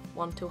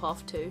 1 till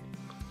 2:30.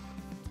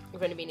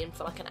 We've only been in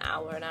for like an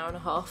hour and a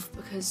half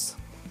because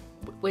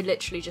we're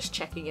literally just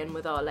checking in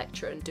with our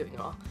lecturer and doing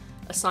our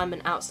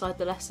assignment outside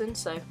the lesson,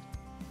 so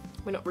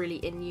we're not really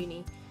in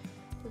uni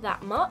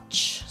that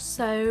much.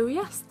 So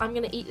yes, I'm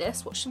gonna eat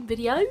this, watch some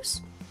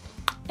videos,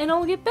 and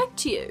I'll get back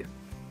to you.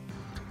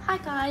 Hi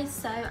guys,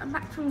 so I'm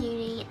back from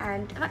uni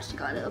and I've actually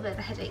got a little bit of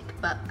a headache,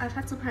 but I've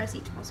had some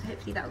paracetamol, so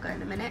hopefully that'll go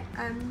in a minute.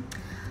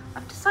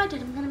 I've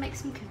decided I'm gonna make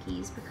some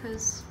cookies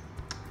because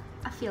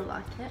I feel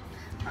like it.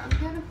 I'm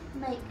gonna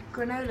make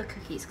granola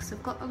cookies because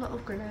I've got a lot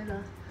of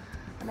granola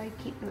and I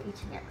keep not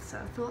eating it, so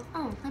I thought,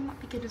 oh, they might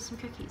be good as some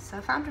cookies. So I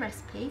found a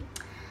recipe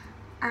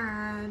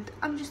and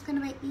I'm just gonna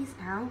make these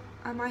now.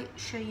 I might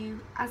show you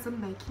as I'm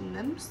making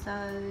them so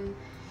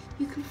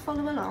you can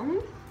follow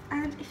along,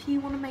 and if you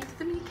want to make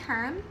them you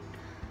can.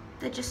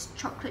 They're just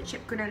chocolate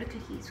chip granola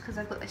cookies because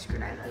I've got this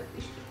granola.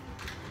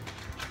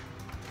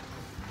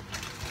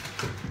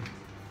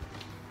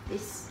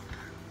 This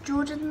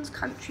Jordan's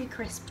Country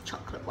Crisp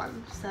chocolate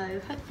one, so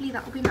hopefully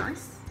that will be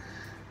nice,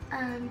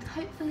 and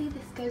hopefully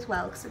this goes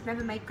well because I've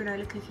never made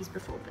granola cookies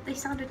before, but they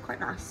sounded quite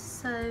nice.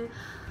 So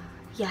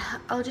yeah,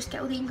 I'll just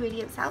get all the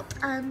ingredients out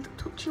and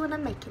talk to you when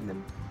I'm making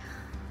them.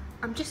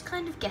 I'm just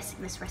kind of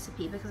guessing this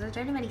recipe because I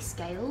don't have any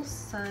scales,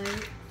 so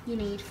you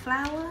need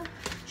flour,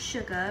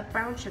 sugar,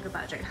 brown sugar,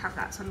 but I don't have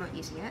that, so I'm not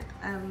using it.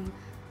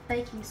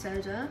 Baking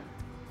soda.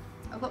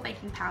 I've got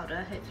baking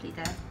powder, hopefully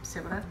they're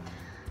similar.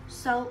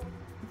 Salt,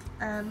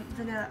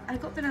 vanilla. I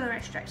got vanilla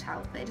extract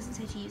out, but it doesn't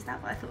say to use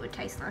that, but I thought it would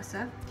taste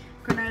nicer.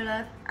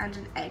 Granola and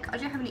an egg. I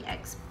don't have any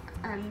eggs,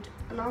 and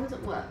Alarah's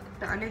at work,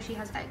 but I know she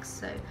has eggs,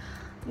 so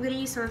I'm going to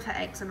use some of her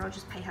eggs and I'll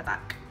just pay her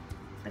back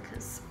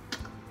because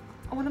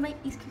I want to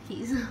make these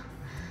cookies.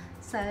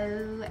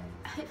 So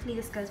hopefully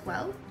this goes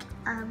well,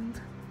 and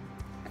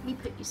let me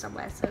put you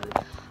somewhere, so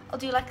I'll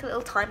do like a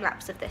little time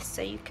lapse of this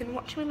so you can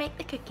watch me make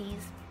the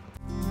cookies.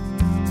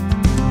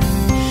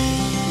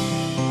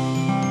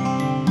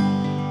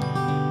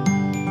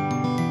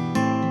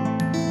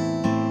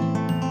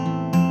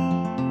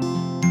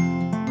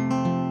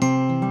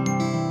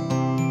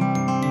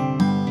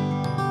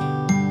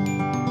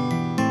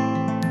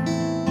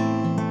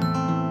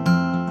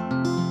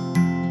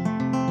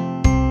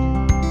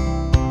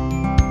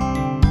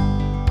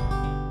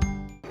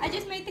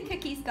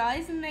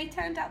 Guys, and they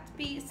turned out to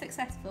be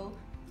successful,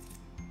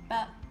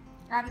 but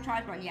I haven't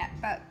tried one yet,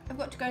 but I've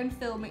got to go and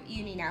film at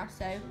uni now,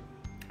 so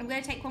I'm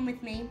going to take one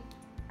with me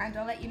and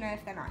I'll let you know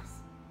if they're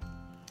nice.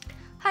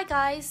 Hi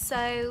guys,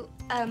 so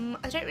I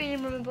don't really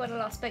remember when I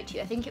last spoke to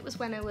you. I think it was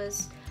when I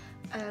was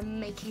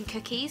making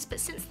cookies, but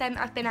since then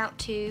I've been out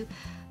to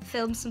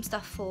film some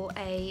stuff for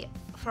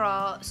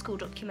our school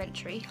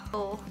documentary,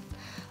 or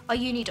our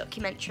uni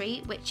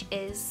documentary, which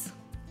is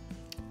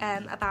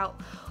about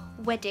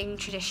wedding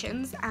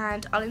traditions,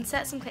 and I'll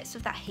insert some clips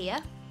of that here.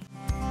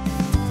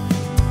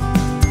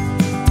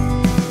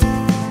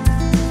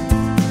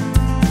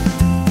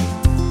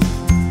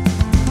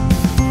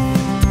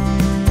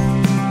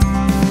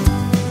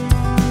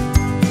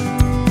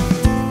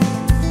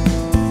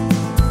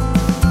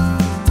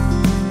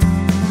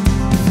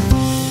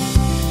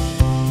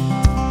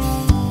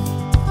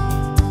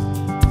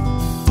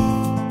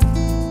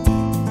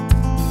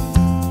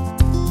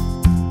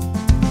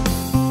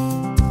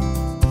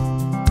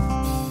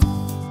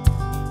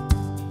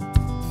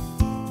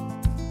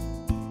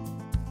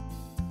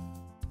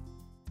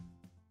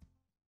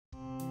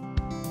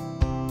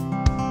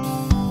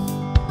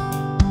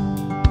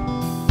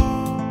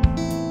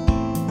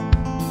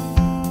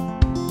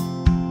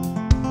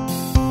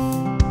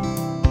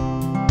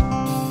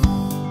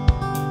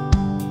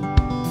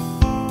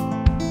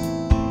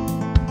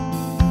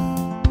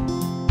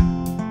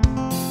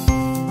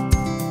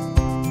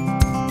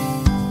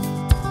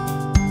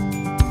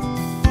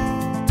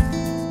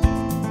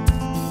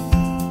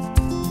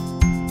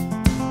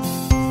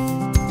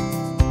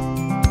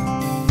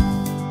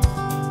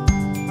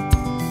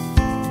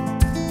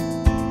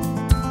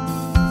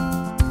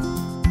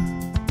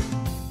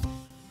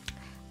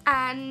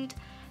 And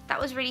that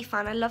was really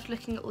fun. I loved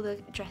looking at all the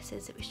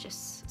dresses. It was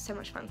just so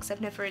much fun because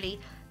I've never really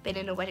been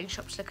in a wedding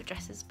shop to look at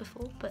dresses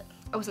before, but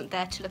I wasn't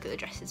there to look at the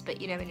dresses, but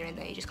you know when you're in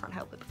there you just can't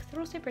help it because they're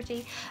all so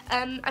pretty.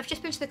 I've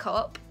just been to the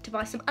co-op to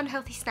buy some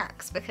unhealthy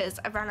snacks because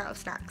I ran out of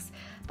snacks,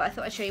 but I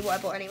thought I'd show you what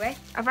I bought anyway.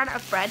 I ran out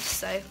of bread,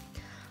 so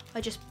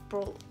I just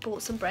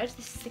bought some bread.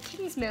 This is the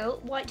King's Mill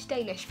White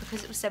Danish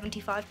because it was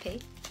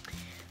 75p.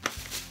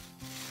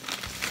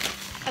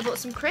 I bought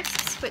some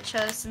crisps, which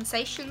are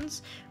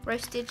Sensations,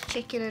 roasted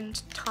chicken and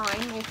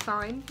thyme, or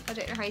thyme, I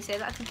don't know how you say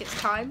that, I think it's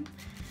thyme.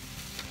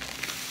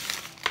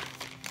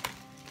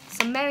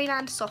 Some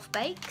Maryland soft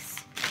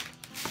bakes.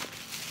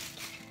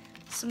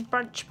 Some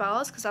brunch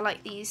bars, because I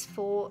like these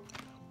for,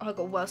 oh, I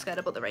got well scared,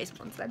 I bought the raisin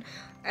ones then.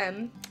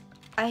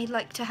 I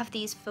like to have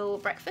these for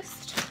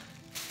breakfast.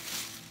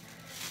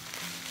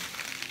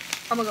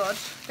 Oh my god,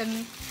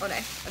 then, oh no,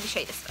 let me show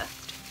you this first.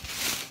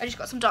 I just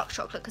got some dark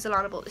chocolate because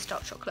Alarah bought this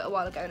dark chocolate a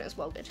while ago and it was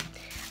well good.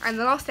 And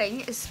the last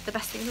thing is the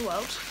best thing in the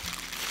world.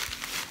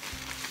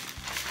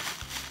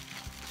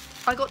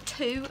 I got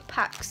 2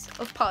 packs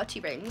of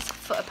party rings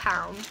for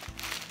 £1.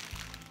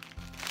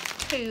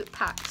 2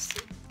 packs.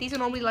 These are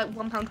normally like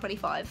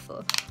 £1.25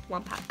 for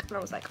 1 pack. And I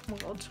was like, oh my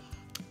god,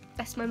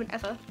 best moment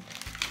ever.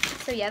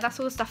 So yeah, that's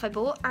all the stuff I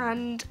bought,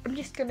 and I'm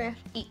just gonna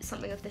eat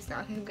something of this now.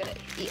 I think I'm gonna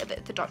eat a bit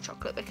of the dark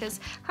chocolate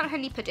because I haven't had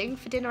any pudding.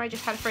 For dinner I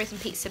just had a frozen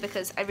pizza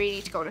because I really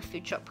need to go on a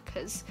food shop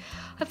because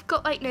I've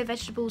got like no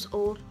vegetables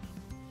or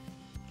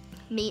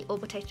meat or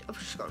potato. I've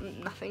just got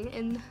nothing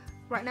in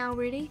right now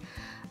really.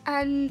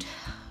 And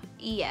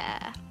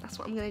yeah, that's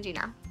what I'm gonna do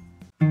now.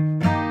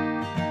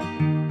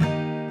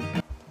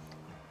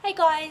 Hey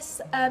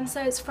guys,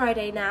 so it's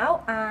Friday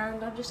now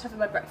and I'm just having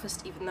my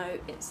breakfast even though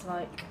it's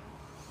like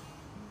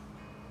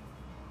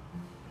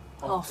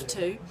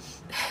 2:30.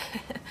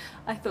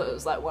 I thought it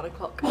was like 1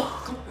 o'clock.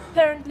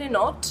 Apparently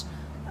not.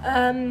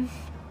 I've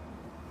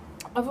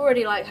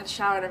already like had a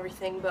shower and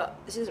everything, but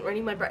this isn't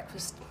really my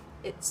breakfast,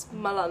 it's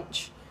my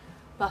lunch.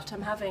 But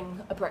I'm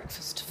having a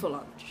breakfast for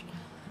lunch.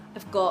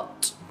 I've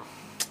got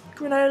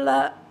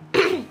granola,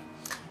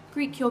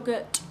 Greek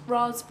yogurt,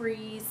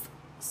 raspberries,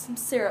 some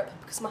syrup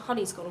because my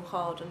honey's gone all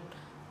hard and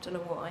I don't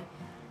know why,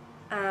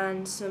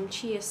 and some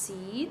chia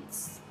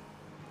seeds.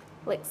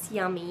 Looks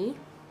yummy.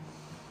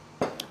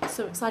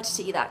 So excited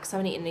to eat that because I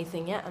haven't eaten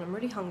anything yet and I'm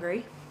really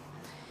hungry.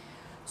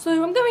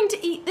 So I'm going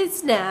to eat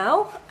this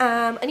now.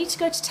 I need to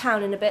go to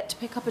town in a bit to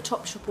pick up a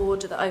Topshop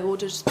order that I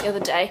ordered the other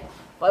day.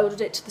 But I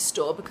ordered it to the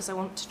store because I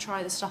want to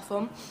try the stuff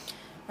on.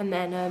 And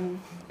then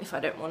if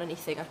I don't want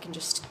anything, I can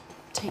just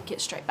take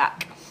it straight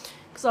back.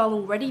 Because I'll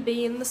already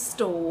be in the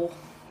store.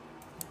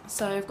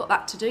 So I've got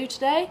that to do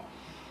today.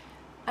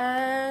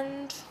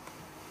 And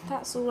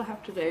that's all I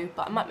have to do.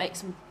 But I might make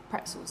some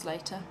pretzels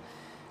later.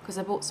 Because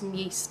I bought some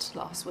yeast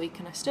last week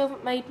and I still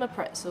haven't made my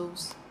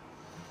pretzels.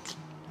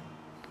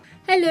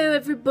 Hello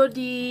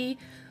everybody,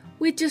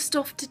 we're just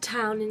off to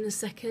town in a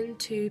second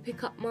to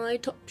pick up my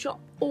Topshop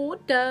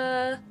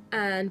order,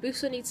 and we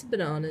also need some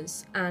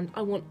bananas, and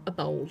I want a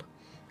bowl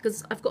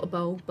because I've got a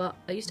bowl but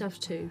I used to have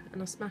two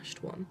and I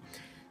smashed one,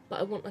 but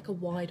I want like a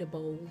wider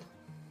bowl.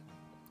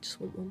 Just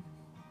want one,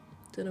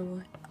 don't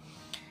know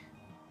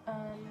why.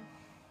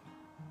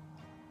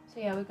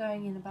 So yeah, we're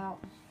going in about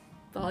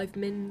 5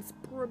 minutes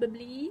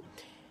probably,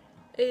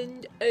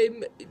 and I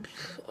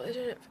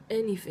don't have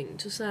anything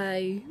to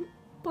say.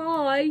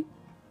 Bye.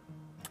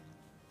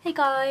 Hey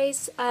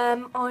guys,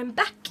 I'm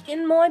back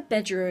in my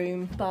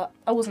bedroom, but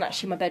I wasn't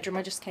actually in my bedroom,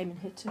 I just came in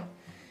here to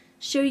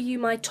show you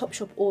my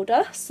Topshop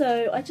order.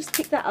 So I just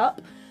picked that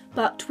up,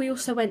 but we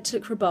also went to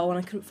look for a bowl and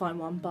I couldn't find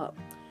one, but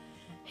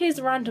here's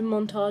a random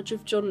montage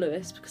of John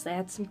Lewis because they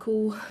had some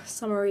cool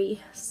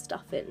summery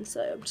stuff in,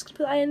 so I'm just gonna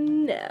put that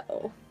in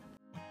now.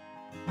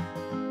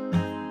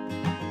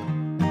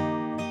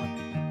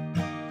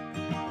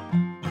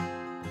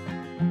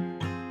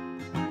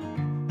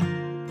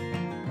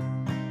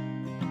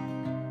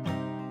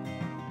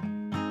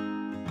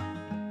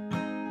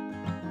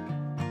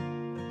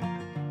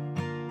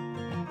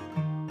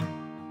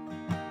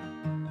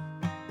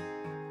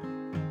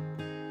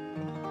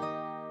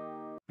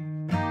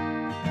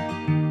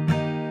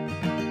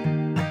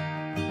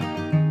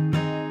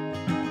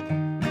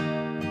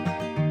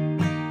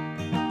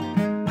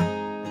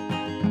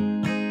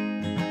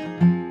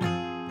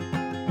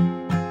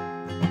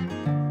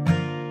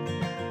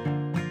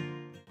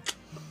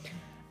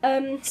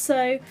 So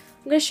I'm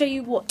going to show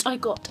you what I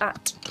got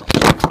at.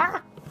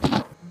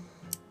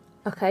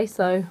 Okay,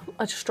 so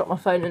I just dropped my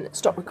phone and it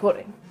stopped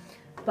recording,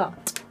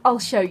 but I'll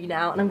show you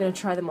now, and I'm going to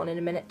try them on in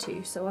a minute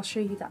too, so I'll show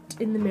you that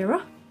in the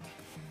mirror.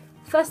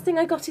 First thing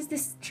I got is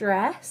this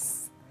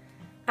dress,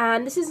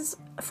 and this is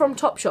from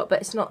Topshop, but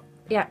it's not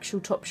the actual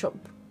Topshop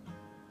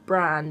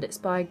brand, it's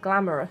by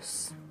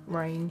Glamorous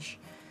range,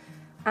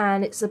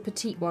 and it's a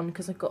petite one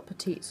because I've got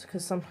petites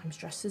because sometimes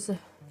dresses are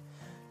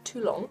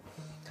too long.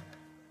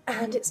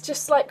 And it's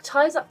just like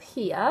ties up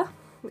here,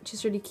 which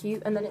is really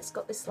cute, and then it's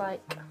got this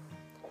like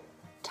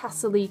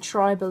tassel-y,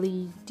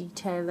 tribal-y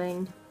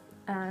detailing,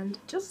 and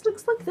it just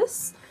looks like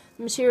this.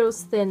 The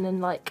material's thin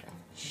and like,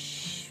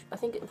 I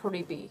think it'll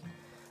probably be,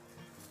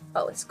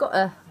 oh, it's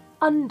got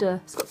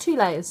it's got 2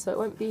 layers, so it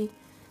won't be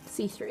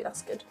see-through,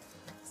 that's good.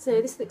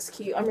 So this looks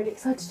cute, I'm really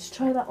excited to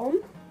try that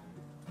on.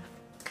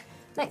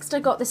 Next I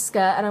got this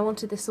skirt, and I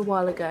wanted this a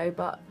while ago,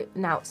 but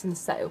now it's in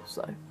sale,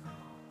 so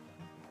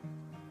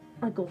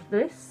I got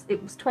this.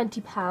 It was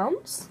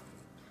 £20.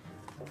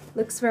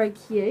 Looks very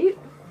cute. You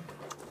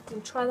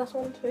can try that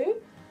on too.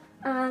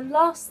 And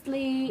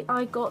lastly,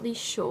 I got these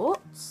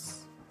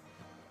shorts.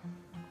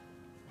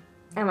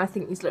 And I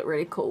think these look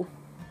really cool.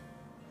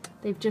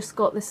 They've just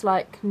got this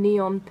like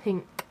neon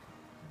pink,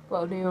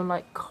 well, neon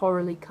like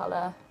corally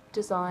colour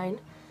design.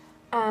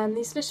 And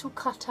these little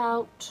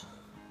cutout,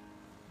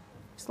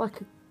 it's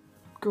like a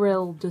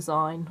grill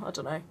design, I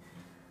don't know.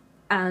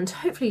 And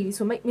hopefully these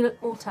will make me look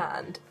more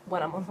tanned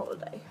when I'm on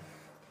holiday.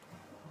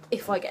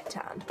 If I get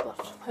tanned, but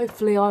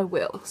hopefully I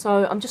will.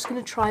 So I'm just going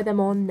to try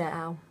them on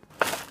now.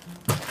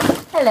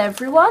 Hello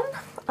everyone.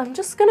 I'm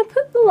just going to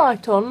put the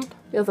light on,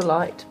 the other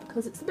light,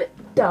 because it's a bit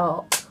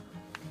dark.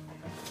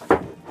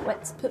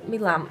 Let's put my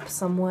lamp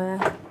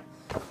somewhere.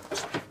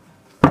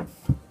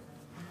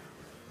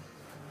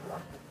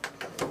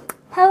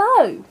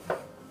 Hello.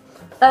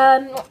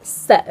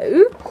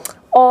 So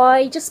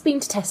I just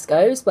been to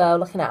Tesco's, well,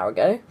 like an hour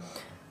ago.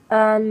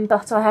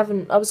 But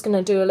I was going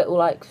to do a little,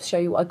 like, show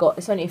you what I got.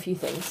 It's only a few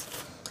things.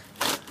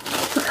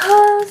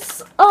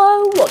 Because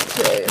I want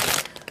to.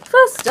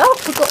 First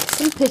up, I got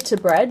some pita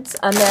breads,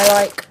 and they're,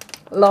 like,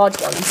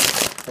 large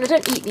ones. And I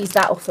don't eat these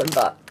that often,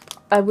 but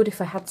I would if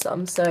I had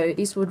some. So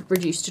these would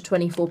reduce to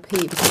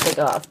 24p because they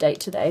go out of date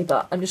today,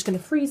 but I'm just going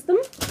to freeze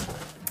them.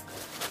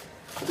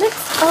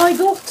 Next, I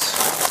got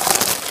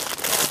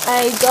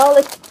a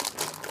garlic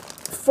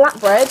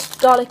flatbread,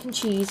 garlic and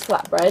cheese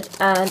flatbread,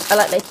 and I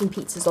like making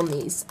pizzas on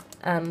these,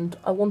 and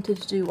I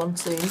wanted to do one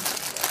soon.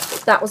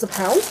 That was £1.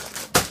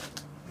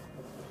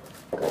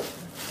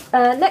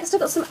 Next I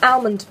got some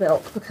almond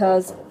milk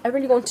because I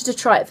really wanted to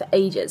try it for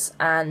ages,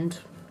 and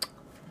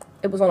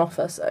it was on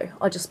offer, so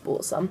I just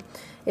bought some.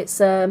 It's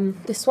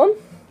this one,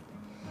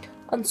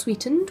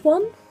 unsweetened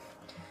one,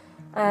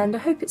 and I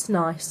hope it's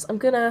nice. I'm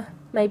gonna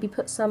maybe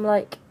put some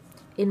like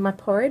in my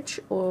porridge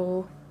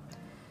or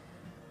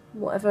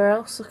whatever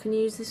else I can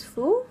use this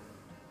for.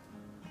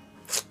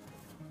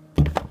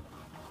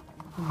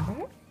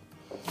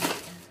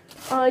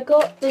 I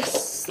got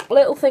this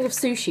little thing of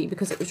sushi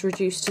because it was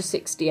reduced to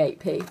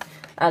 68p,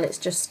 and it's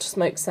just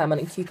smoked salmon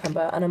and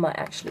cucumber, and I might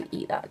actually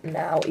eat that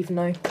now, even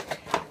though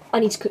I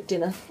need to cook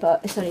dinner,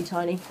 but it's only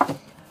tiny.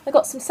 I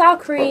got some sour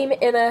cream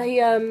in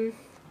a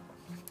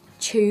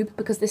tube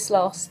because this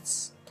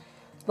lasts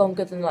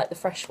longer than like the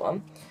fresh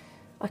one.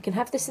 I can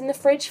have this in the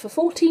fridge for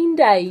 14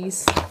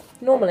 days.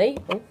 Normally,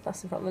 oh,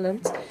 that's in front of the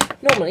lens.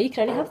 Normally, you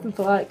can only have them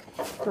for like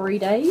 3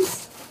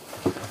 days.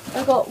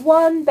 I got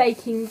 1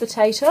 baking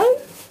potato,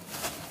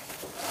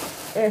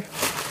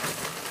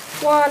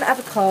 1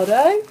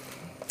 avocado,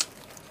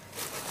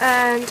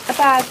 and a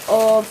bag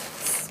of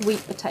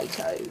sweet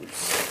potatoes.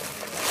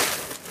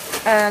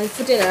 And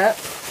for dinner,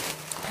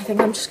 I think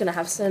I'm just going to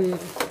have some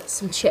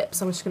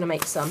chips. I'm just going to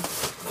make some.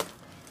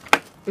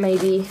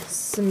 Maybe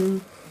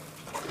some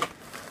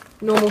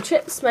normal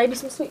chips, maybe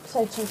some sweet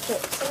potato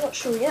chips. I'm not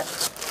sure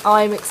yet.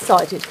 I'm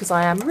excited because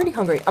I am really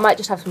hungry. I might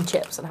just have some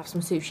chips and have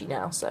some sushi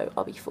now, so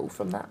I'll be full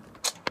from that.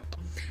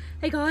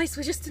 Hey guys,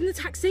 we're just in the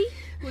taxi.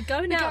 We're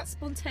going out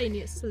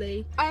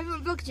spontaneously. I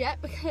haven't vlogged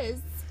yet because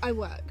I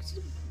worked.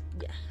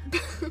 Yeah.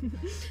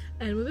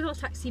 And we're with our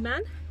taxi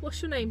man.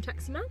 What's your name,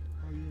 taxi man?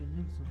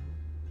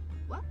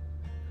 What?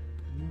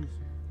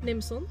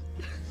 Nimson.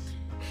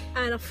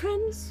 And our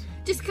friends.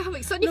 Just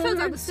coming. Sonia fell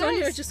down the stairs.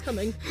 Sonia's just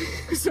coming.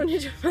 Sonia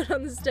just fell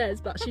down the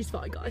stairs, but she's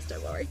fine, guys.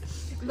 Don't worry.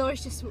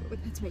 Laura's just with her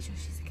to make sure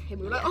she's okay.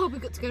 We were like, oh,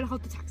 we've got to go and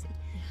hold the taxi.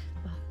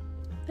 But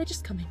they're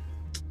just coming.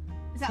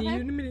 Is that See fair?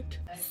 you in a minute.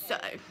 So,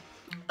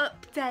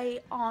 update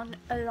on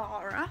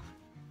Alarah.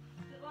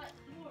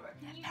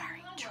 They're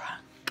very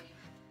drunk.